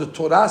 So the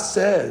Torah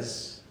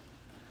says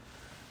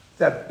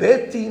that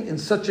Beit Din in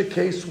such a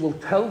case will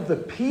tell the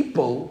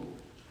people,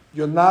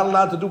 you're not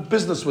allowed to do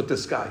business with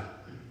this guy.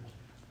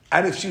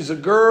 And if she's a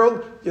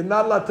girl, you're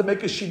not allowed to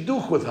make a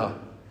shidduch with her.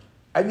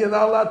 And you're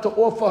not allowed to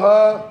offer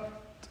her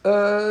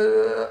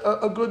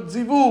a good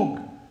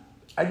zivug.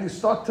 And you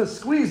start to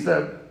squeeze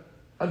them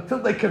until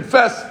they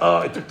confess,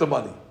 I took the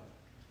money.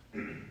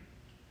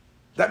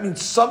 That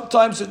means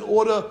sometimes in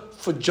order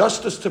for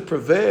justice to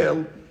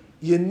prevail,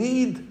 you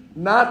need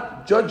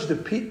not judge the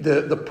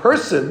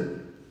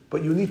person,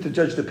 but you need to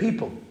judge the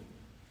people.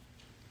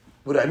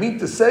 What I mean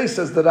to say,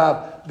 says the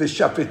Rav,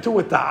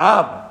 v'shafetu et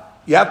ha'am.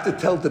 You have to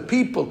tell the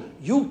people,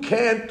 you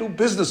can't do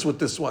business with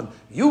this one.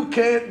 You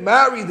can't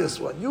marry this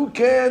one. You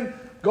can't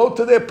go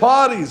to their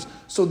parties.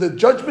 So the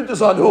judgment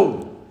is on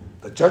who?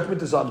 The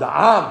judgment is on the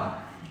Am.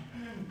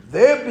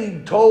 They're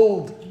being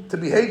told to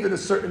behave in a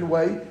certain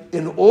way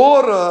in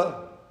order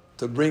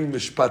to bring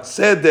Mishpat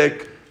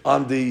Tzedek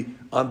on the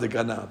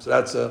Ganav. So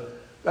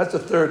that's a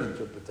third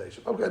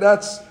interpretation. Okay,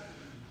 that's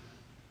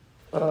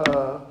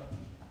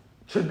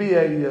should be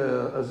a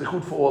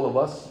zichut for all of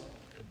us.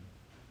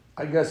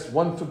 I guess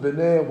one for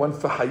Beneh, one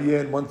for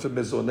Hayeh, one for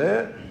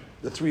Mezoneh,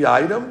 the three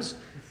items.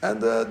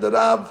 And the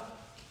Rav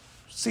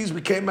sees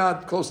we came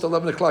out close to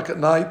 11 o'clock at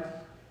night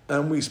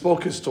and we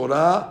spoke his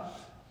Torah,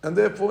 and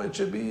therefore it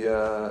should be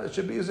a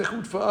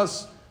zichut for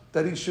us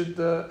that he should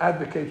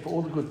advocate for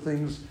all the good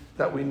things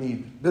that we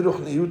need.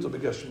 Biruchniyut or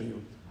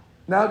begashmiyut.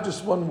 Now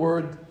just one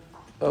word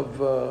of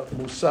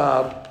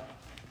Musar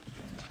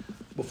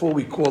before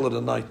we call it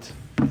a night.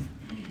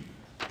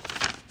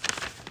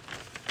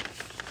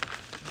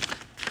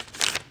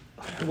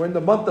 We're in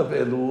the month of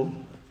Elul.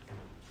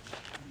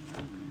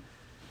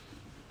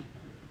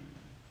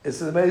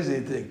 It's an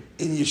amazing thing.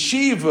 In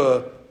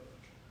yeshiva,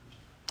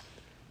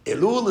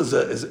 Elul is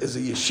a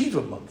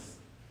yeshiva month.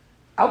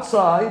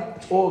 Outside,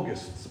 it's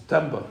August,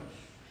 September.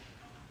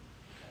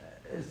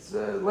 It's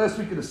last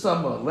week of the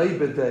summer,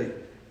 Labor Day.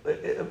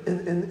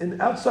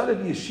 In outside of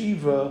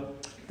yeshiva,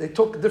 they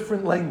talk a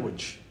different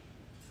language.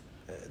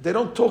 They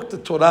don't talk the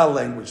Torah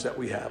language that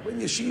we have. In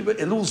yeshiva,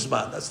 Elul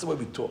Zman, that's the way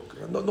we talk.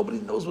 Nobody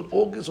knows what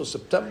August or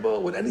September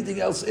or what anything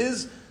else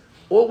is.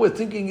 All we're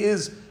thinking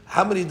is,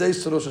 how many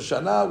days to Rosh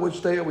Hashanah?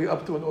 Which day are we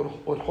up to in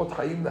Orchot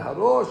Chaim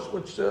Neharosh?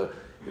 Which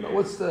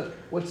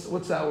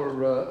what's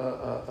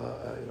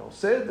our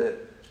Seder?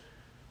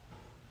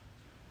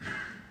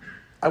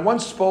 I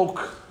once spoke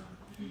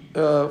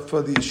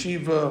for the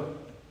yeshiva.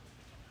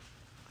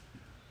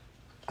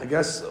 I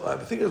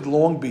think it was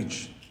Long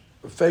Beach,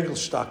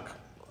 Fegelstock,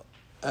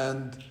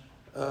 and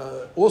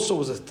also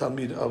was a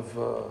Talmid of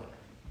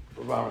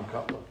Aaron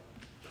Kotler.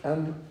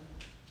 And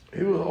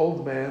he was an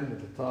old man at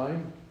the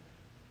time,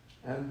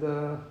 and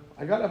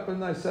I got up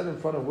and I said in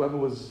front of whoever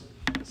was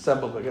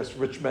assembled, I guess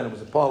rich men, it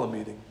was a parlor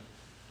meeting.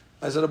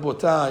 I said,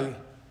 Abotai,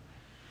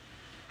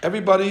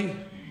 everybody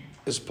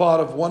is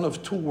part of one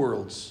of two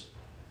worlds.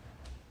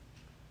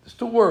 There's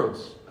two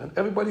worlds, and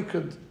everybody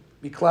could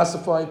be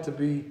classified to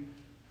be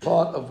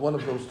part of one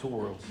of those two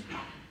worlds.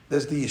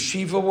 There's the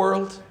yeshiva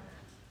world,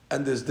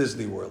 and there's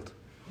Disney World.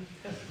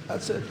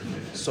 That's it.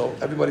 So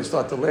everybody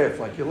started to laugh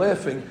like you're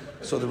laughing.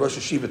 So the Rosh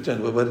Hashiva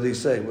turned. Well, what did he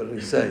say? What did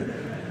he say?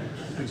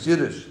 He speaks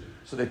Yiddish.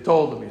 So they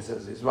told him. He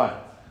says he's right.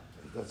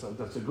 That's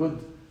a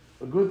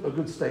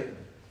good statement.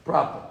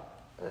 Proper.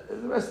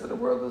 The rest of the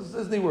world is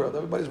Disney World.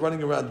 Everybody's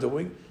running around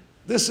doing.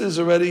 This is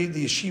already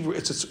the yeshiva.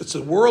 It's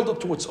a world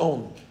up to its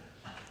own.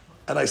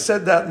 And I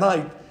said that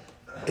night,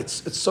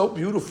 it's so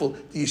beautiful.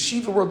 The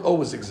yeshiva world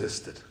always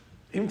existed,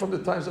 even from the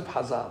times of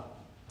Hazal.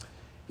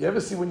 You ever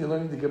see when you're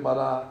learning the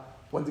Gemara,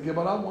 when the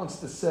Gemara wants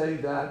to say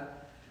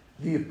that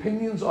the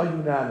opinions are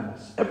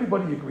unanimous,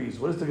 everybody agrees.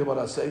 What does the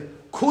Gemara say?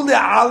 Kule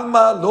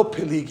alma lo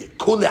peligi.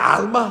 Kule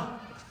alma?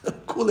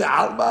 Kule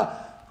alma?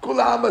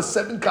 Kule alma is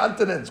 7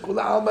 continents. Kule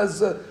alma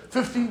is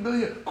 15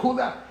 billion.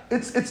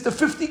 It's the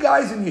 50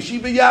 guys in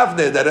Yeshiva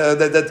Yavne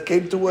that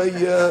came to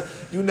a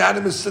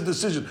unanimous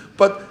decision.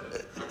 But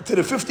to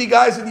the 50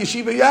 guys in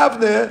Yeshiva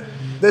Yavne,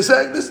 they're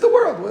saying, this is the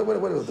world.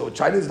 What,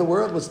 China is the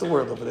world? What's the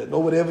world over there?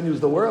 Nobody Avenue is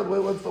the world?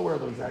 What's the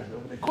world exactly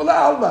over there? Kula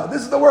Alma.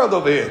 This is the world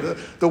over here.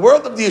 The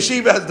world of the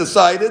Yeshiva has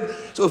decided.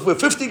 So if we're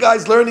 50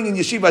 guys learning in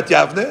Yeshiva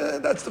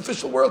Yavne, that's the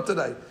official world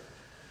today.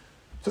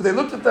 So they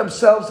looked at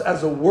themselves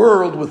as a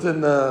world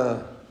within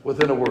a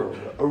world.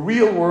 A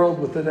real world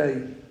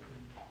within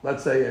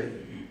let's say,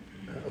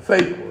 a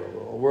fake world,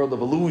 or a world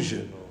of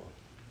illusion, or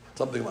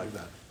something like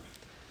that.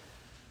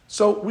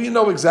 So we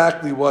know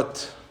exactly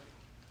what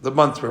the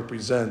month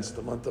represents,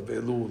 the month of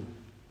Elul.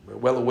 We're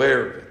well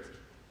aware of it.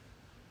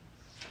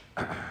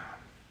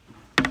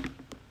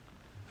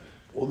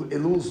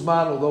 Elul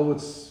Zman, although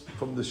it's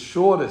from the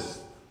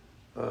shortest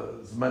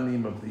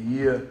Zmanim of the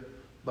year,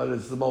 but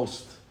it's the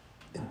most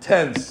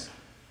intense,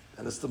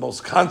 and it's the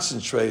most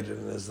concentrated,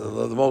 and it's the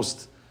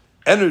most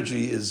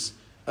energy is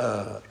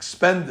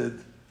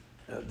expended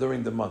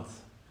during the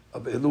month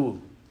of Elul.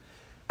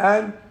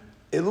 And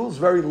Elul is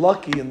very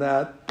lucky in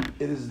that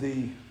it is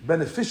the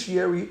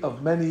beneficiary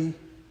of many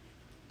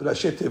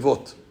Rashi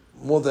Tevot,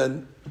 more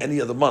than any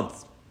other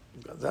month.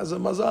 It has a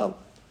mazal.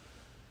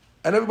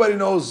 And everybody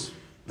knows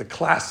the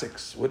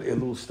classics, what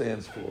Elul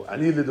stands for.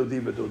 Ani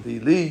Lidodi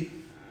V'Dodi Li.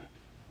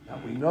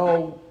 That we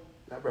know,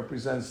 that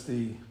represents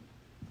the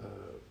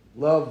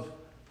love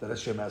that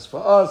Hashem has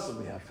for us, and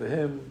we have for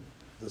Him.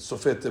 The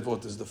Sofer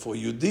Tevot is the 4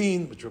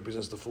 Yudin, which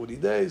represents the 40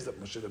 days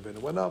that Moshe Rabbeinu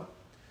went up.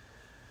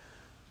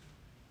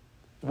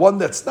 One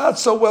that's not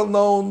so well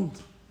known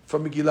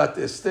from Megillat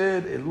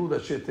Esther, Elul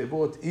Rashi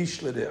Tevot,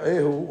 Ish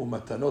L'Re'ehu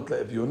U'Matanot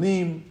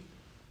Le'Evyonim,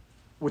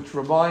 which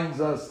reminds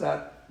us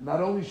that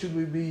not only should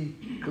we be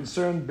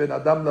concerned Ben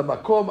Adam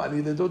Lamakom,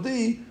 Ani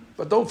Ledodi,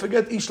 but don't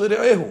forget Ish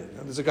L'Re'ehu.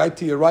 And there's a guy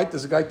to your right,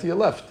 there's a guy to your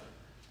left,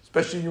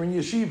 especially when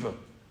you're in yeshiva.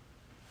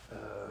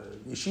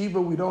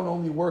 Yeshiva, we don't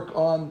only work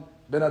on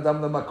Ben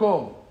Adam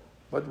Lamakom,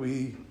 but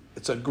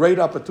it's a great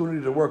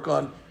opportunity to work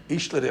on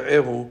Ish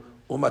L'Re'ehu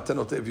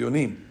U'Matanot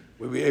Le'Evyonim.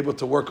 We'll be able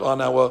to work on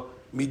our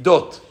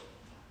midot.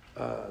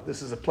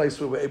 This is a place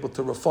where we're able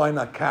to refine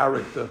our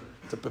character,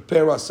 to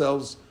prepare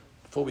ourselves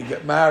before we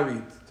get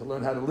married, to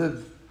learn how to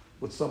live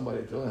with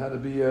somebody, to learn how to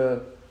be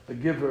a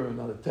giver,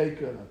 not a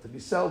taker, not to be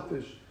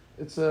selfish.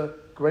 It's a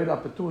great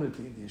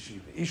opportunity in the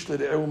yeshiva. Ish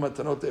le're'ehu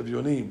matanot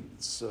evyonim.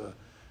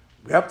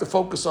 We have to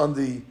focus on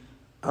the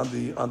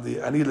ani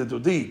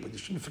ledodi, but you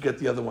shouldn't forget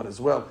the other one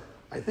as well.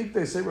 I think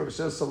they say Rabbi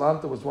Shel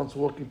Salanta was once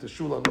walking to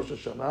Shul on Rosh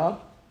Hashanah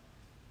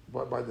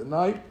by the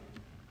night,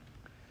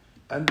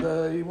 And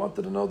he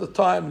wanted to know the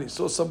time, and he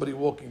saw somebody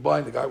walking by,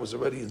 and the guy was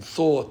already in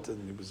thought,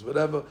 and he was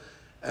whatever.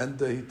 And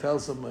he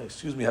tells him,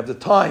 "Excuse me, have the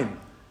time?"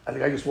 And the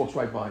guy just walks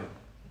right by him.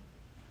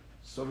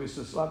 So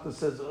Mr. Slata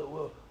says,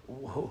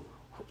 well,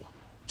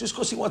 just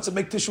because he wants to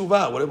make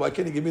teshuvah, why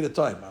can't he give me the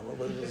time?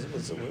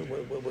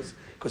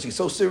 Because he's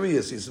so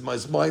serious, his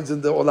mind's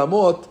in the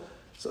olamot,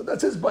 so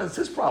that's his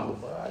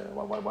problem.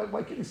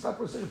 Why can't he stop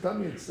for a second? Tell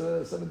me it's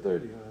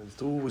 7:30.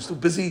 He's too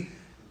busy.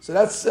 So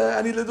that's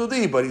ani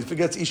ledudi, but he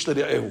forgets ish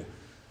l're'ehu.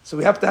 So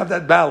we have to have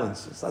that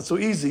balance. It's not so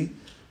easy,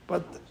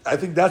 but I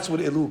think that's what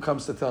Elul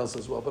comes to tell us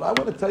as well. But I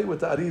want to tell you what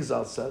the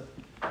Arizal said,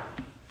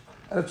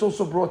 and it's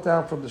also brought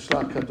down from the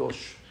Shlach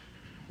Kadosh.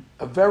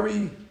 A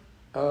very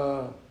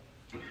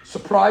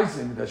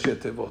surprising Rashi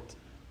Tevot.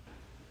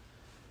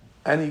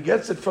 And he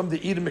gets it from the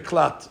Ir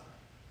Miklat,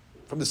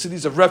 from the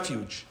cities of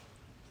refuge.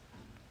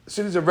 The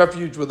cities of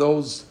refuge were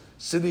those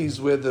cities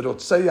where the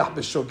Rotseyach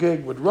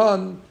B'Shogeg would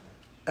run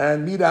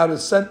and meet out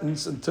his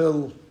sentence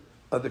until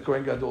the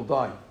Kohen Gadol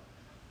died.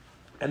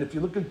 And if you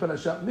look in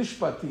Parashat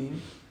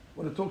Mishpatim,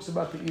 when it talks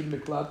about the Ir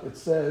Miklat, it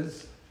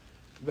says,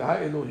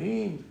 V'ha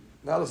Elohim,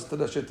 now listen to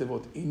the Rashi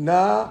Tevot,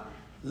 Ina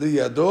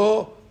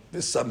liyado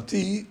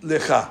v'samti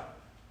lecha.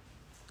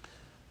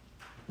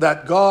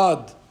 That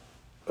God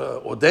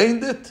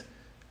ordained it,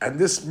 and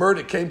this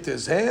murder came to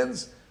his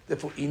hands.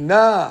 Therefore,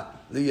 ina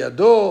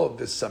liyado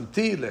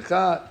v'samti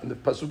lecha, and the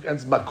pasuk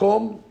ends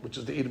makom, which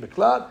is the Ir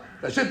Miklat.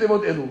 Rashi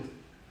Tevot Elul.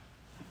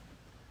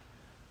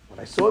 When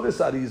I saw this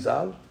Arizal,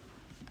 I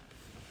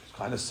was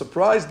kind of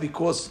surprised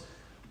because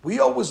we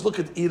always look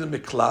at Ir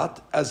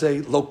Miklat as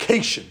a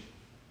location.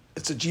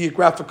 It's a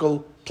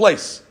geographical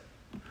place.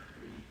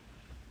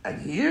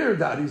 And here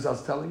the Arizal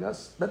is telling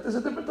us that there's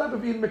a different type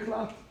of Ir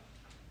Miklat.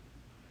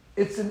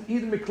 It's an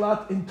Ir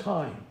Miklat in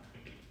time.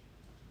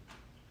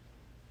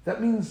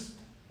 That means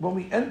when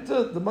we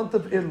enter the month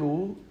of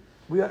Elul,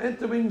 we are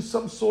entering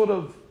some sort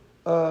of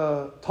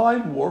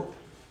time warp.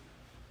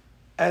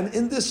 And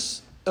in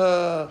this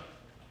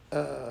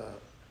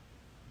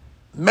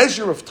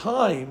measure of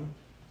time,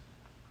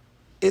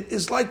 it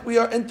is like we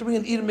are entering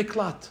an Ir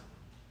Miklat.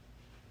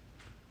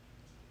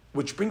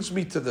 Which brings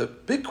me to the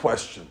big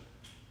question.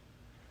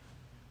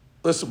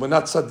 Listen, we're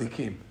not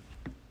tzaddikim.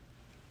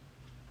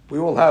 We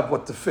all have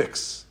what to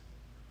fix.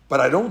 But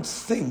I don't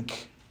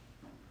think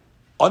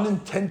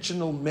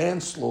unintentional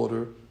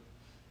manslaughter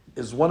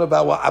is one of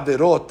our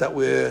averot that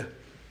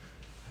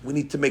we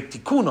need to make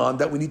tikkun on,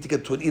 that we need to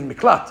get to an Ir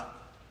Miklat.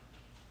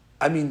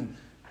 I mean,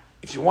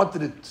 if you wanted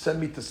to send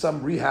me to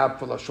some rehab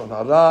for Lashon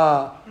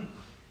Hara,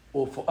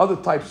 or for other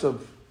types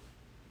of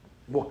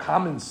more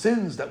common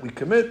sins that we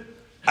commit,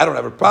 I don't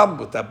have a problem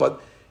with that.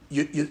 But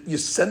you're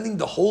sending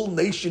the whole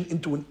nation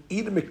into an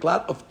Ir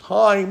Miklat of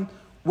time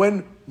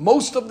when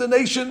most of the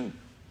nation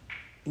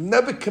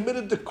never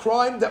committed the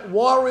crime that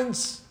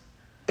warrants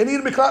an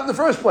Ir Miklat in the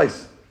first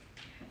place.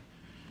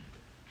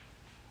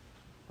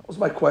 That was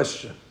my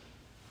question.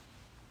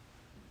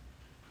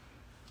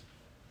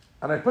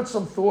 And I put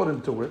some thought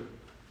into it.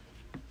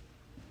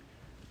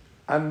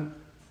 And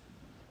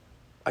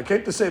I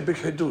came to say a big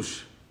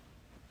Hidush.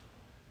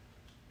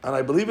 And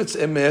I believe it's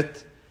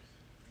Emet,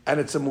 and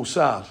it's a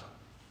Musar.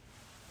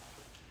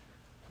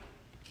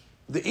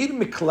 The Ir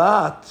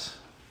Miklat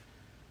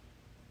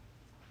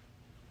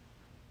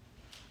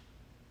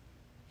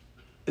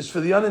is for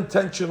the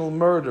unintentional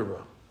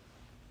murderer.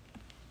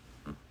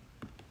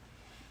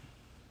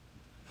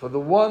 For the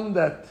one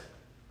that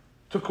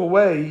took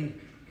away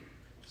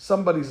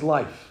somebody's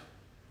life.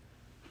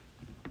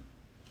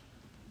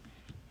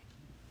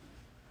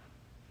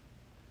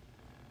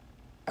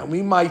 And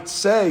we might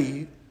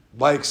say,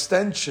 by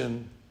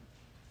extension,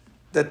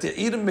 that the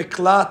Ir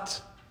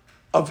Miklat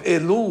of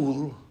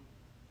Elul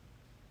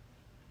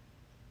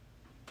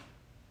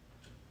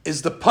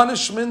is the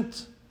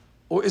punishment,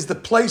 or is the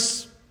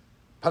place,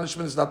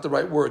 punishment is not the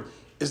right word,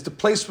 is the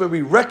place where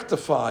we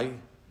rectify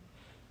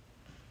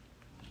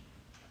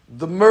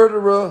the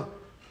murderer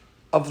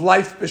of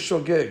life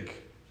b'shogeg.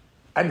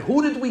 And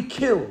who did we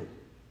kill?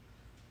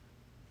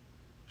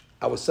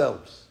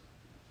 Ourselves.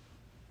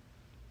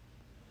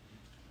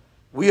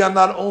 We are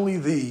not only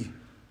the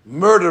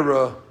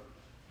murderer,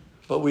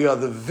 but we are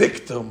the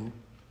victim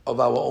of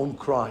our own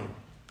crime.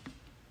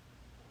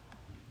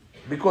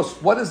 Because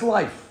what is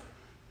life?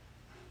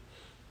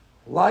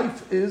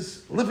 Life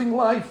is living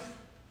life.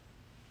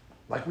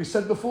 Like we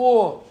said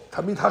before,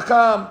 Tamid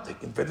Hakam,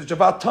 take advantage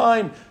of our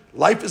time.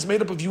 Life is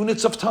made up of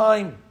units of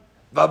time.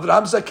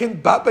 Avraham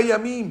Zaken Baba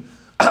Yamim.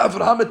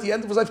 Avraham at the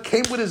end of his life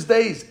came with his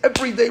days.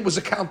 Every day was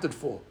accounted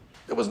for.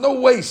 There was no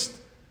waste.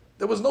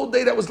 There was no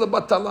day that was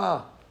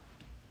lebatala.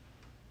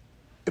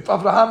 If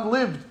Avraham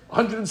lived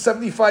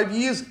 175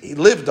 years, he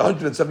lived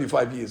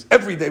 175 years.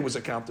 Every day was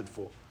accounted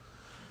for.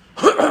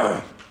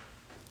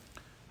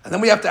 And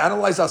then we have to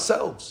analyze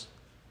ourselves.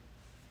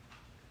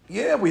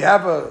 Yeah, we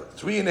have a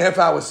 3.5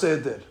 hour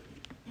seder.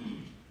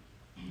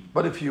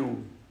 But if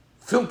you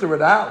filter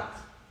it out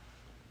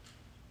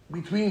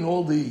between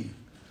all the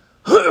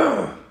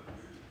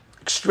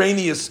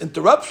extraneous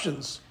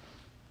interruptions,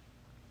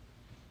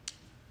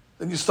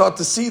 then you start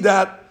to see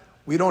that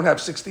we don't have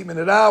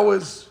 60-minute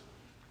hours,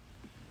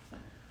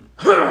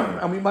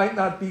 and we might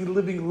not be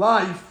living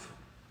life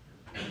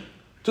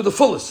to the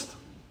fullest.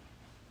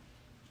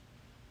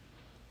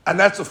 And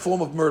that's a form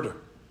of murder.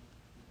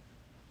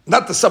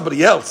 Not to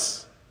somebody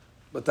else,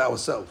 but to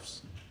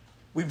ourselves.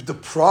 We've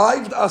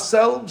deprived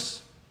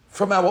ourselves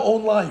from our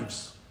own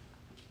lives.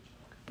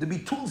 The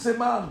bitul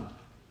zeman,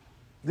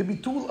 the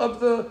bitul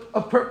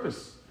of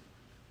purpose.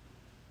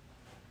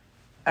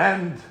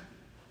 And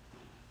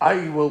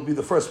I will be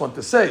the first one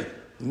to say,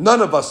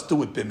 none of us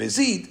do it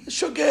b'mezid.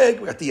 Shogeg,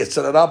 we have the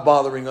Yetzer Hara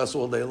bothering us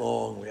all day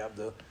long. We have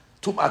the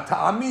Tum'at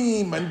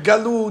Ta'amim and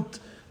Galut.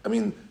 I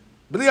mean,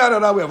 b'li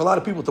hara, we have a lot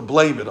of people to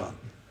blame it on.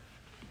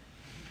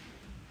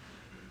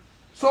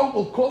 So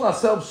we'll call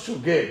ourselves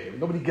shogeg.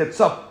 Nobody gets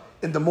up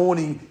in the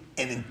morning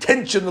and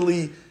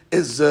intentionally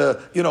is,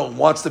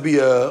 wants to be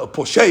a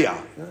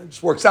posheya. It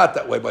just works out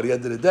that way by the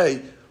end of the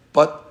day.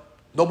 But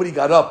nobody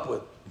got up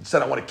and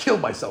said, I want to kill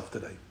myself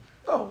today.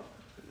 No.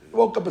 He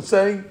woke up and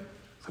saying,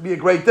 it's going to be a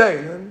great day.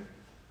 And then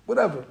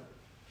whatever.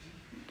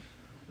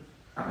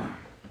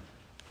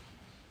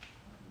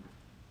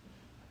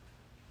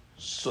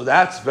 So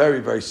that's very,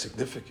 very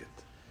significant.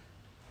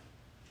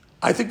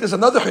 I think there's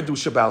another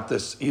hadush about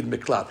this Eid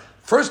Miklat.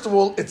 First of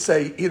all, it's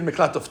a Eid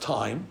Miklat of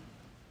time.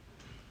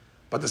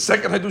 But the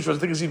second hadush, I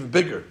think, is even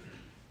bigger.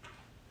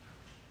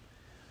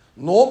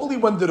 Normally,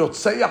 when the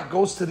Rotzeach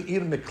goes to the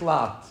Eid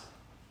Miklat,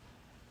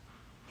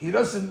 he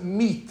doesn't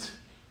meet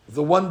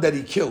the one that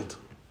he killed.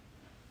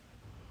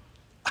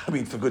 I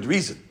mean, for good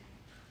reason.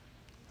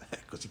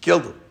 Because he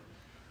killed him.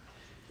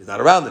 He's not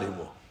around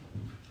anymore.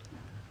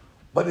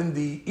 But in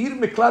the Eid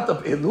Miklat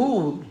of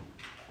Elul,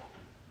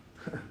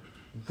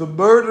 the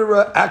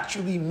murderer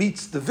actually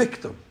meets the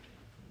victim.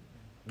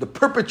 The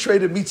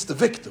perpetrator meets the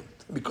victim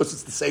because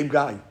it's the same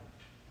guy.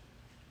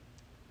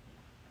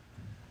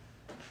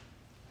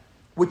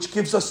 Which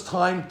gives us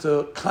time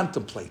to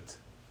contemplate.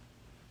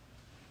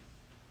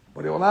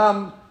 But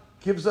Olam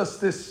gives us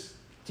this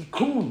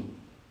tikkun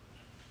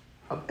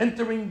of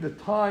entering the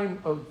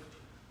time of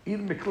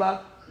Eid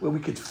Miklat where we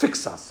could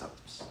fix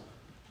ourselves.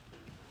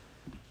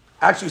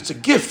 Actually, it's a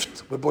gift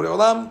where Borei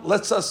Olam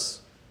lets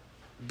us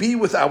be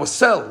with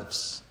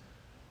ourselves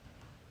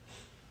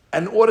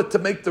in order to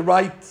make the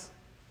right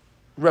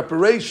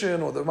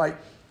reparation or the right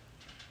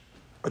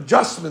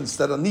adjustments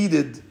that are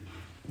needed,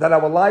 that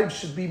our lives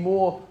should be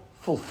more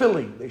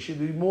fulfilling, they should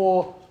be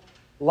more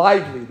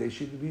lively, they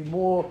should be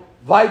more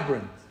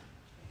vibrant.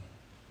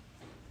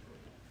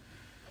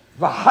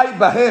 V'hai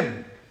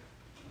bahem.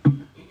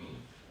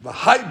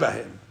 V'hai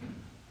bahem.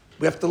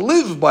 We have to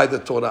live by the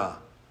Torah.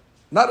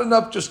 Not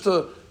enough just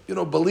to,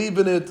 believe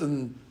in it,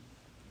 and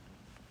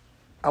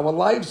our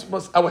lives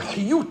our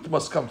chiyut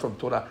must come from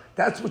Torah.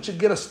 That's what should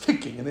get us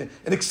ticking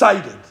and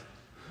excited.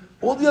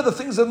 All the other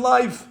things in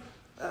life,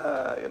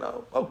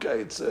 okay,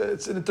 it's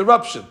an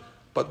interruption.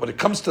 But when it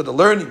comes to the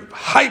learning,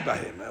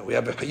 we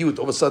have a chiyut.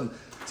 All of a sudden,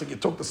 it's like you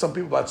talk to some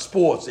people about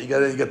sports, you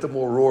get them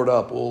all roared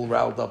up, all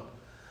riled up.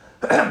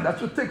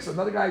 That's what ticks.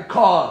 Another guy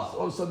cars.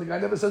 All of a sudden, the guy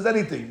never says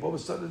anything. All of a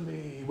sudden,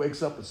 he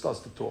wakes up and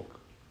starts to talk.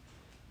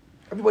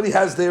 Everybody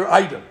has their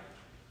item.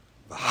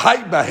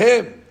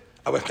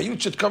 Our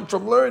chiyut should come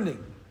from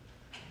learning,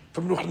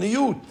 from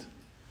ruchniyut.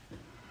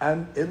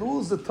 And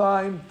Elul is the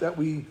time that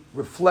we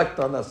reflect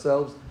on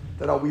ourselves,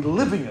 that are we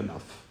living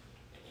enough?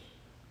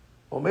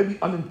 Or maybe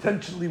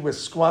unintentionally we're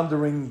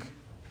squandering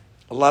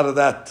a lot of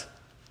that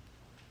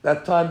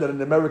time that in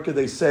America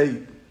they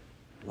say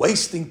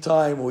wasting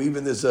time, or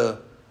even there's a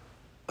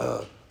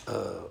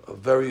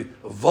very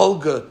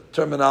vulgar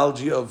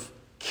terminology of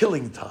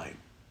killing time.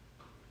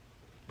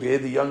 We hear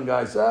the young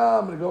guys,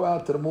 I'm going to go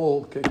out to the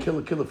mall, kill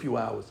a few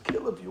hours.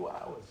 Kill a few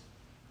hours.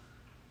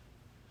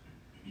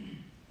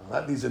 Now,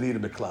 that needs an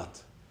Eid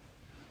Miklat.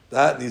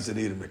 That needs an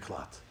Eid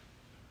Miklat.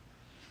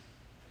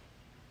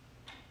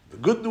 The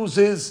good news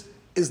is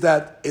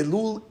that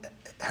Elul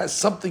has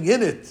something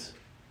in it.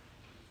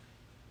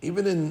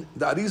 Even in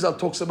the Arizal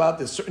talks about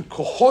there's certain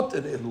kohot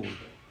in Elul.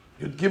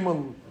 Yud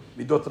Gimel,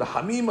 Midot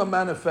Rahamim are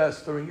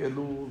manifest during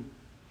Elul.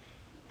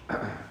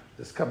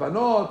 There's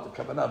Kavanot,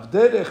 the Kavanah of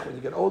Derech. When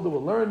you get older,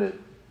 we'll learn it.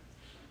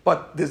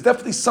 But there's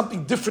definitely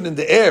something different in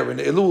the air in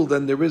Elul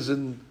than there is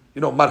in,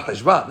 Mar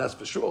Hashvan, that's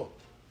for sure.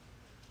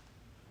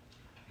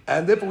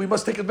 And therefore, we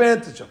must take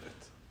advantage of it.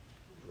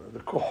 The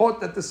kohot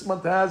that this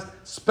month has,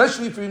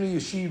 especially if you're in a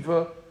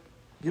yeshiva,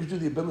 gives you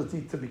the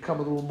ability to become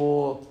a little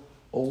more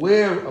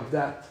aware of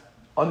that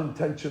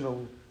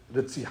unintentional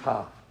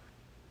ritziha.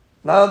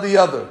 Not on the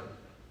other,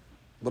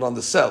 but on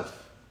the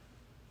self.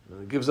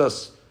 It gives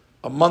us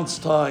a month's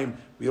time.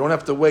 We don't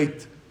have to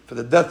wait for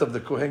the death of the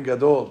Kohen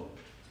Gadol.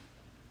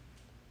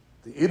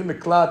 The Eid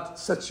Miklat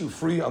sets you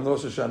free on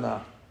Rosh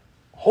Hashanah,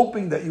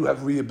 hoping that you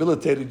have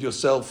rehabilitated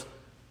yourself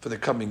for the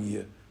coming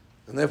year.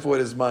 And therefore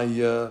it is my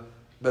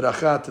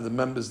beracha to the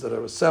members that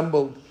are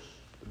assembled,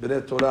 the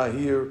Bnei Torah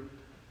here,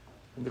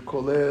 in the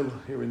Kolel,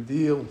 here in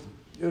Deal.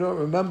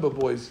 Remember,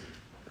 boys,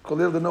 the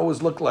Kolel didn't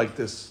always look like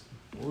this.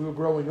 When we were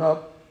growing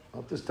up,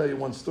 I'll just tell you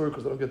one story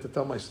because I don't get to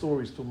tell my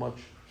stories too much.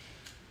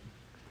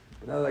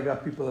 But now that I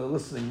got people that are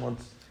listening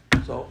once,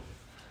 so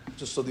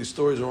just so these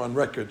stories are on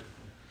record.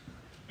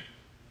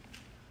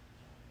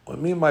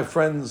 When me and my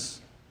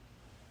friends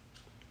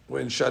were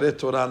in Sharei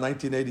Torah in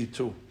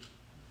 1982,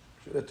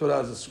 Sharei Torah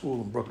is a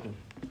school in Brooklyn.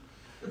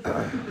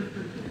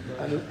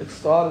 And it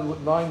started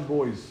with 9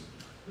 boys,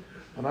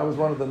 and I was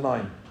one of the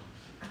 9.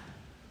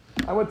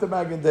 I went to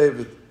Magen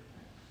David,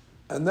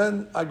 and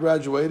then I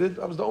graduated.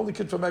 I was the only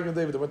kid from Magen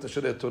David that went to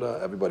Sharei Torah.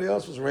 Everybody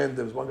else was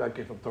randoms. One guy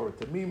came from Torah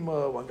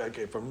Temima, one guy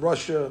came from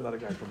Russia, another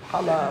guy from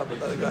Halab,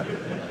 another guy.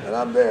 And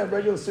I'm there, a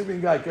regular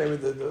Syrian guy came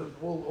in.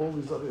 All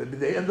these other,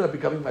 they ended up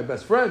becoming my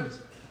best friends.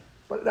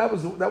 But that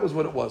was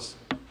what it was.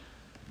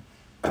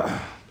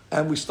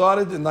 And we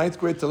started in 9th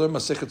grade to learn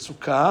Masechet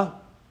Sukkah.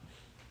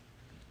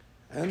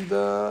 And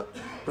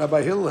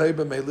Rabbi Hillel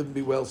Haber, may live and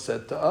be well,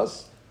 said to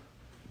us,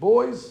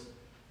 boys,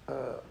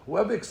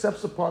 whoever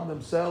accepts upon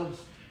themselves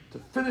to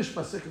finish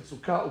Masechet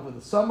Sukkah over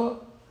the summer,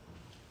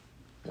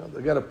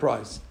 they get a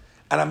prize.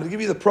 And I'm going to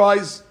give you the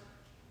prize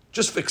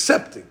just for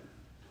accepting.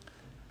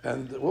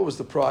 And what was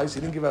the prize? He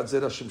didn't give out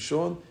Zera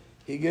Shimshon.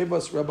 He gave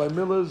us Rabbi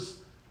Miller's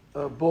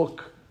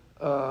book,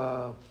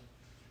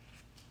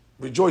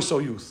 Rejoice, O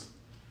Youth.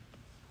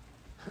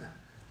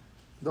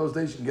 In those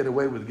days, you can get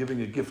away with giving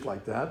a gift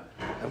like that.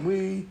 And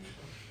we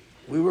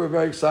were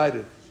very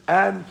excited.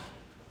 And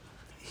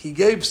he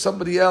gave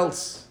somebody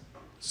else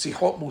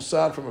Sichot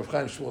Musar from Rav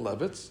Chaim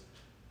Shmulevitz.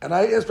 And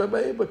I asked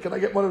Rabbi, but can I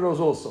get one of those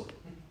also?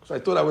 Because I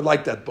thought I would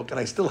like that book. And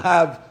I still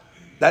have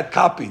that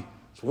copy.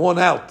 It's worn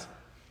out.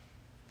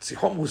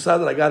 Sichot Musar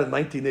that I got in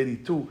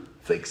 1982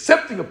 for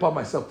accepting upon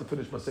myself to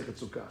finish Masechet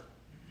Sukkah.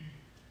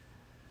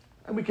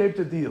 And we came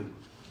to deal.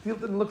 Deal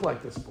didn't look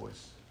like this,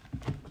 boys.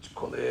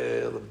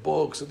 Kollel, the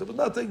books, there was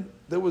nothing.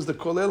 There was the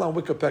Kollel on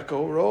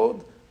Wikipeko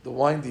Road, the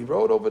windy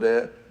road over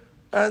there,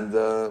 and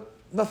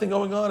nothing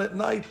going on at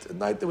night. At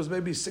night there was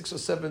maybe 6 or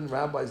 7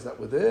 rabbis that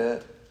were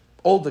there,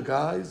 older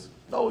guys,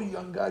 no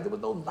young guys. There was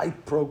no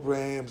night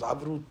programs,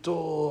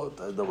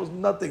 Avrutot, there was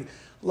nothing.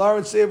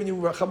 Lawrence Avenue,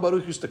 Racham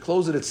Baruch used to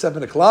close it at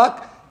 7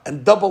 o'clock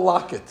and double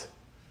lock it.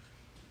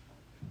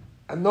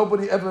 And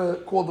nobody ever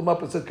called them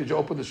up and said, could you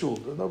open the shul?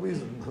 There's no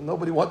reason.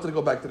 Nobody wanted to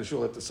go back to the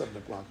shul after 7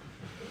 o'clock.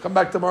 Come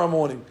back tomorrow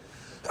morning.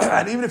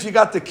 And even if you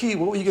got the key,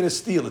 what were you going to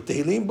steal? A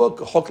Tehillim book?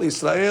 A Chok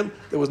Israel?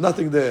 There was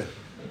nothing there.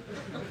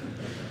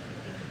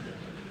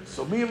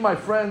 So me and my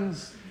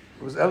friends,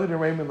 it was Ellie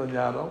and Raymond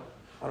Lanyano.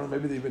 I don't know,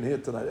 maybe they're even here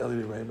tonight, Ellie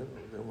and Raymond.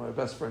 They were my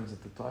best friends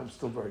at the time,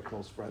 still very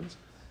close friends.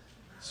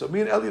 So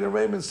me and Elliot and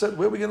Raymond said,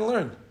 where are we going to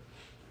learn?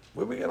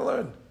 Where are we going to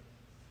learn?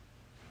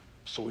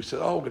 So we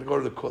said, we're going to go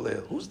to the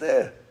Kollel. Who's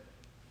there?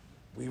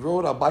 We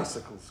rode our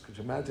bicycles. Could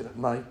you imagine at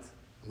night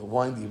on the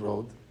windy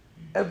road?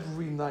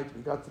 Every night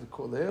we got to the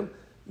Kollel,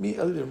 me,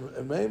 Elliot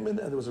and Raymond,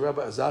 and there was a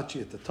Rabbi Azachi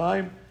at the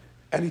time,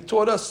 and he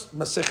taught us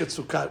Masechet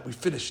Sukkah. We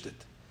finished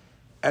it.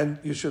 And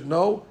you should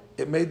know,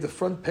 it made the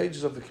front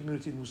pages of the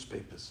community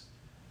newspapers.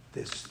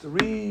 There's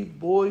 3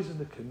 boys in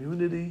the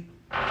community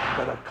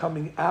that are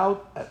coming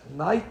out at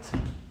night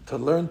to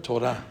learn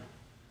Torah.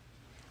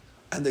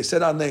 And they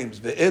said our names,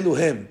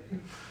 Ve'eluhem,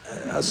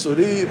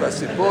 Asuri,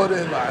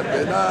 Vasiporim,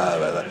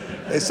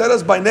 Ma'adbena. They said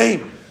us by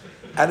name.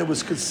 And it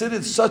was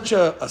considered such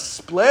a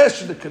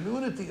splash in the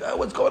community.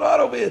 What's going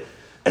on over here?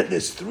 And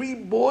there's 3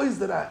 boys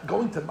that are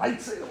going to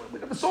night sale. We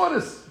never saw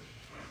this.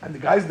 And the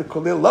guys in the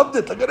Kollel loved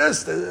it. Look at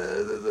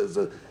this.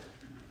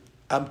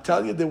 I'm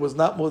telling you, there was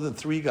not more than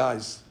 3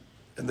 guys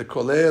in the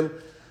Kollel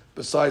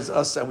besides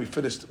us, and we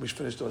finished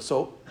it.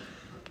 So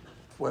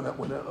when a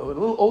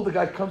little older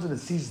guy comes in and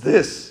sees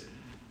this,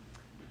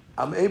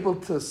 I'm able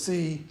to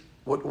see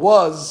what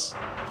was.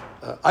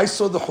 I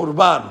saw the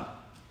Hurban,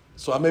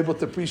 so I'm able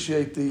to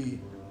appreciate the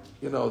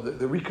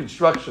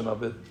reconstruction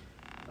of it.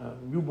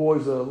 You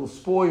boys are a little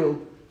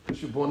spoiled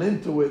because you're born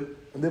into it,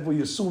 and therefore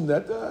you assume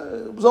that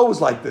it was always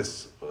like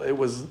this. It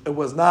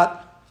was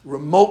not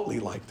remotely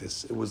like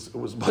this. It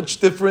was much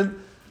different,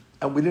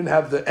 and we didn't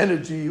have the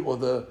energy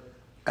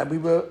and we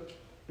were,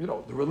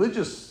 the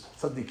religious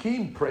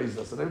tzaddikim praised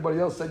us, and everybody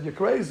else said you're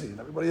crazy, and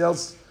everybody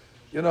else,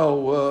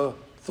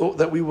 thought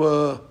that we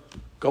were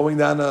going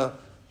down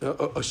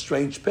a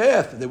strange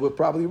path, and they were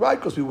probably right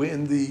because we were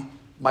in the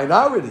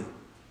minority.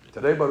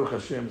 Today, Baruch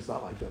Hashem, it's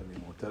not like that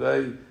anymore.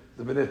 Today,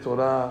 the Bnei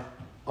Torah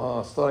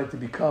are starting to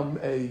become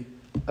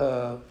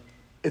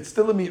it's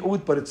still a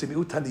mi'ut, but it's a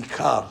mi'ut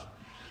hanikar.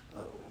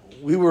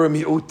 We were a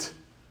mi'ut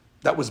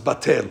that was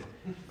batel.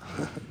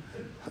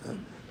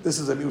 This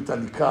is a mi'ut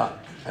hanikar,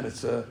 and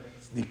it's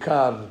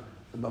nikar,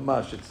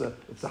 mamash. It's a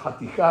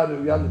hatikar,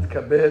 riyad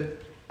kabed,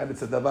 and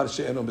it's a davar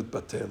she'eno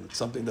mitbatel. It's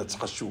something that's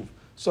hashuv.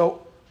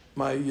 So,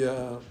 my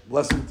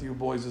lesson to you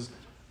boys is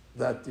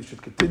that you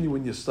should continue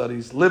in your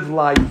studies, live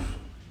life,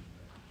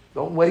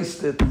 don't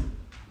waste it,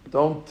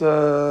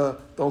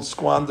 don't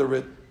squander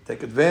it.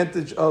 Take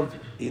advantage of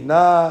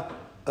ina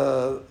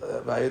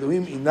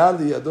va'eluhim ina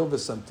liyado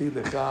v'samti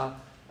lecha,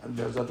 and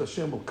Be'ezrat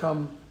Hashem will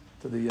come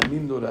to the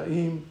Yamim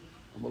Noraim,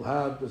 and we'll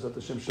have Be'ezrat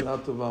Hashem Shana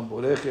Tova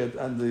Borechet,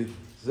 and the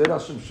Zera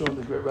Shimshon,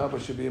 the great Rabbi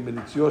Shabir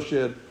Melitz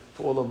Yosher,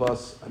 for all of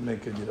us. Amen.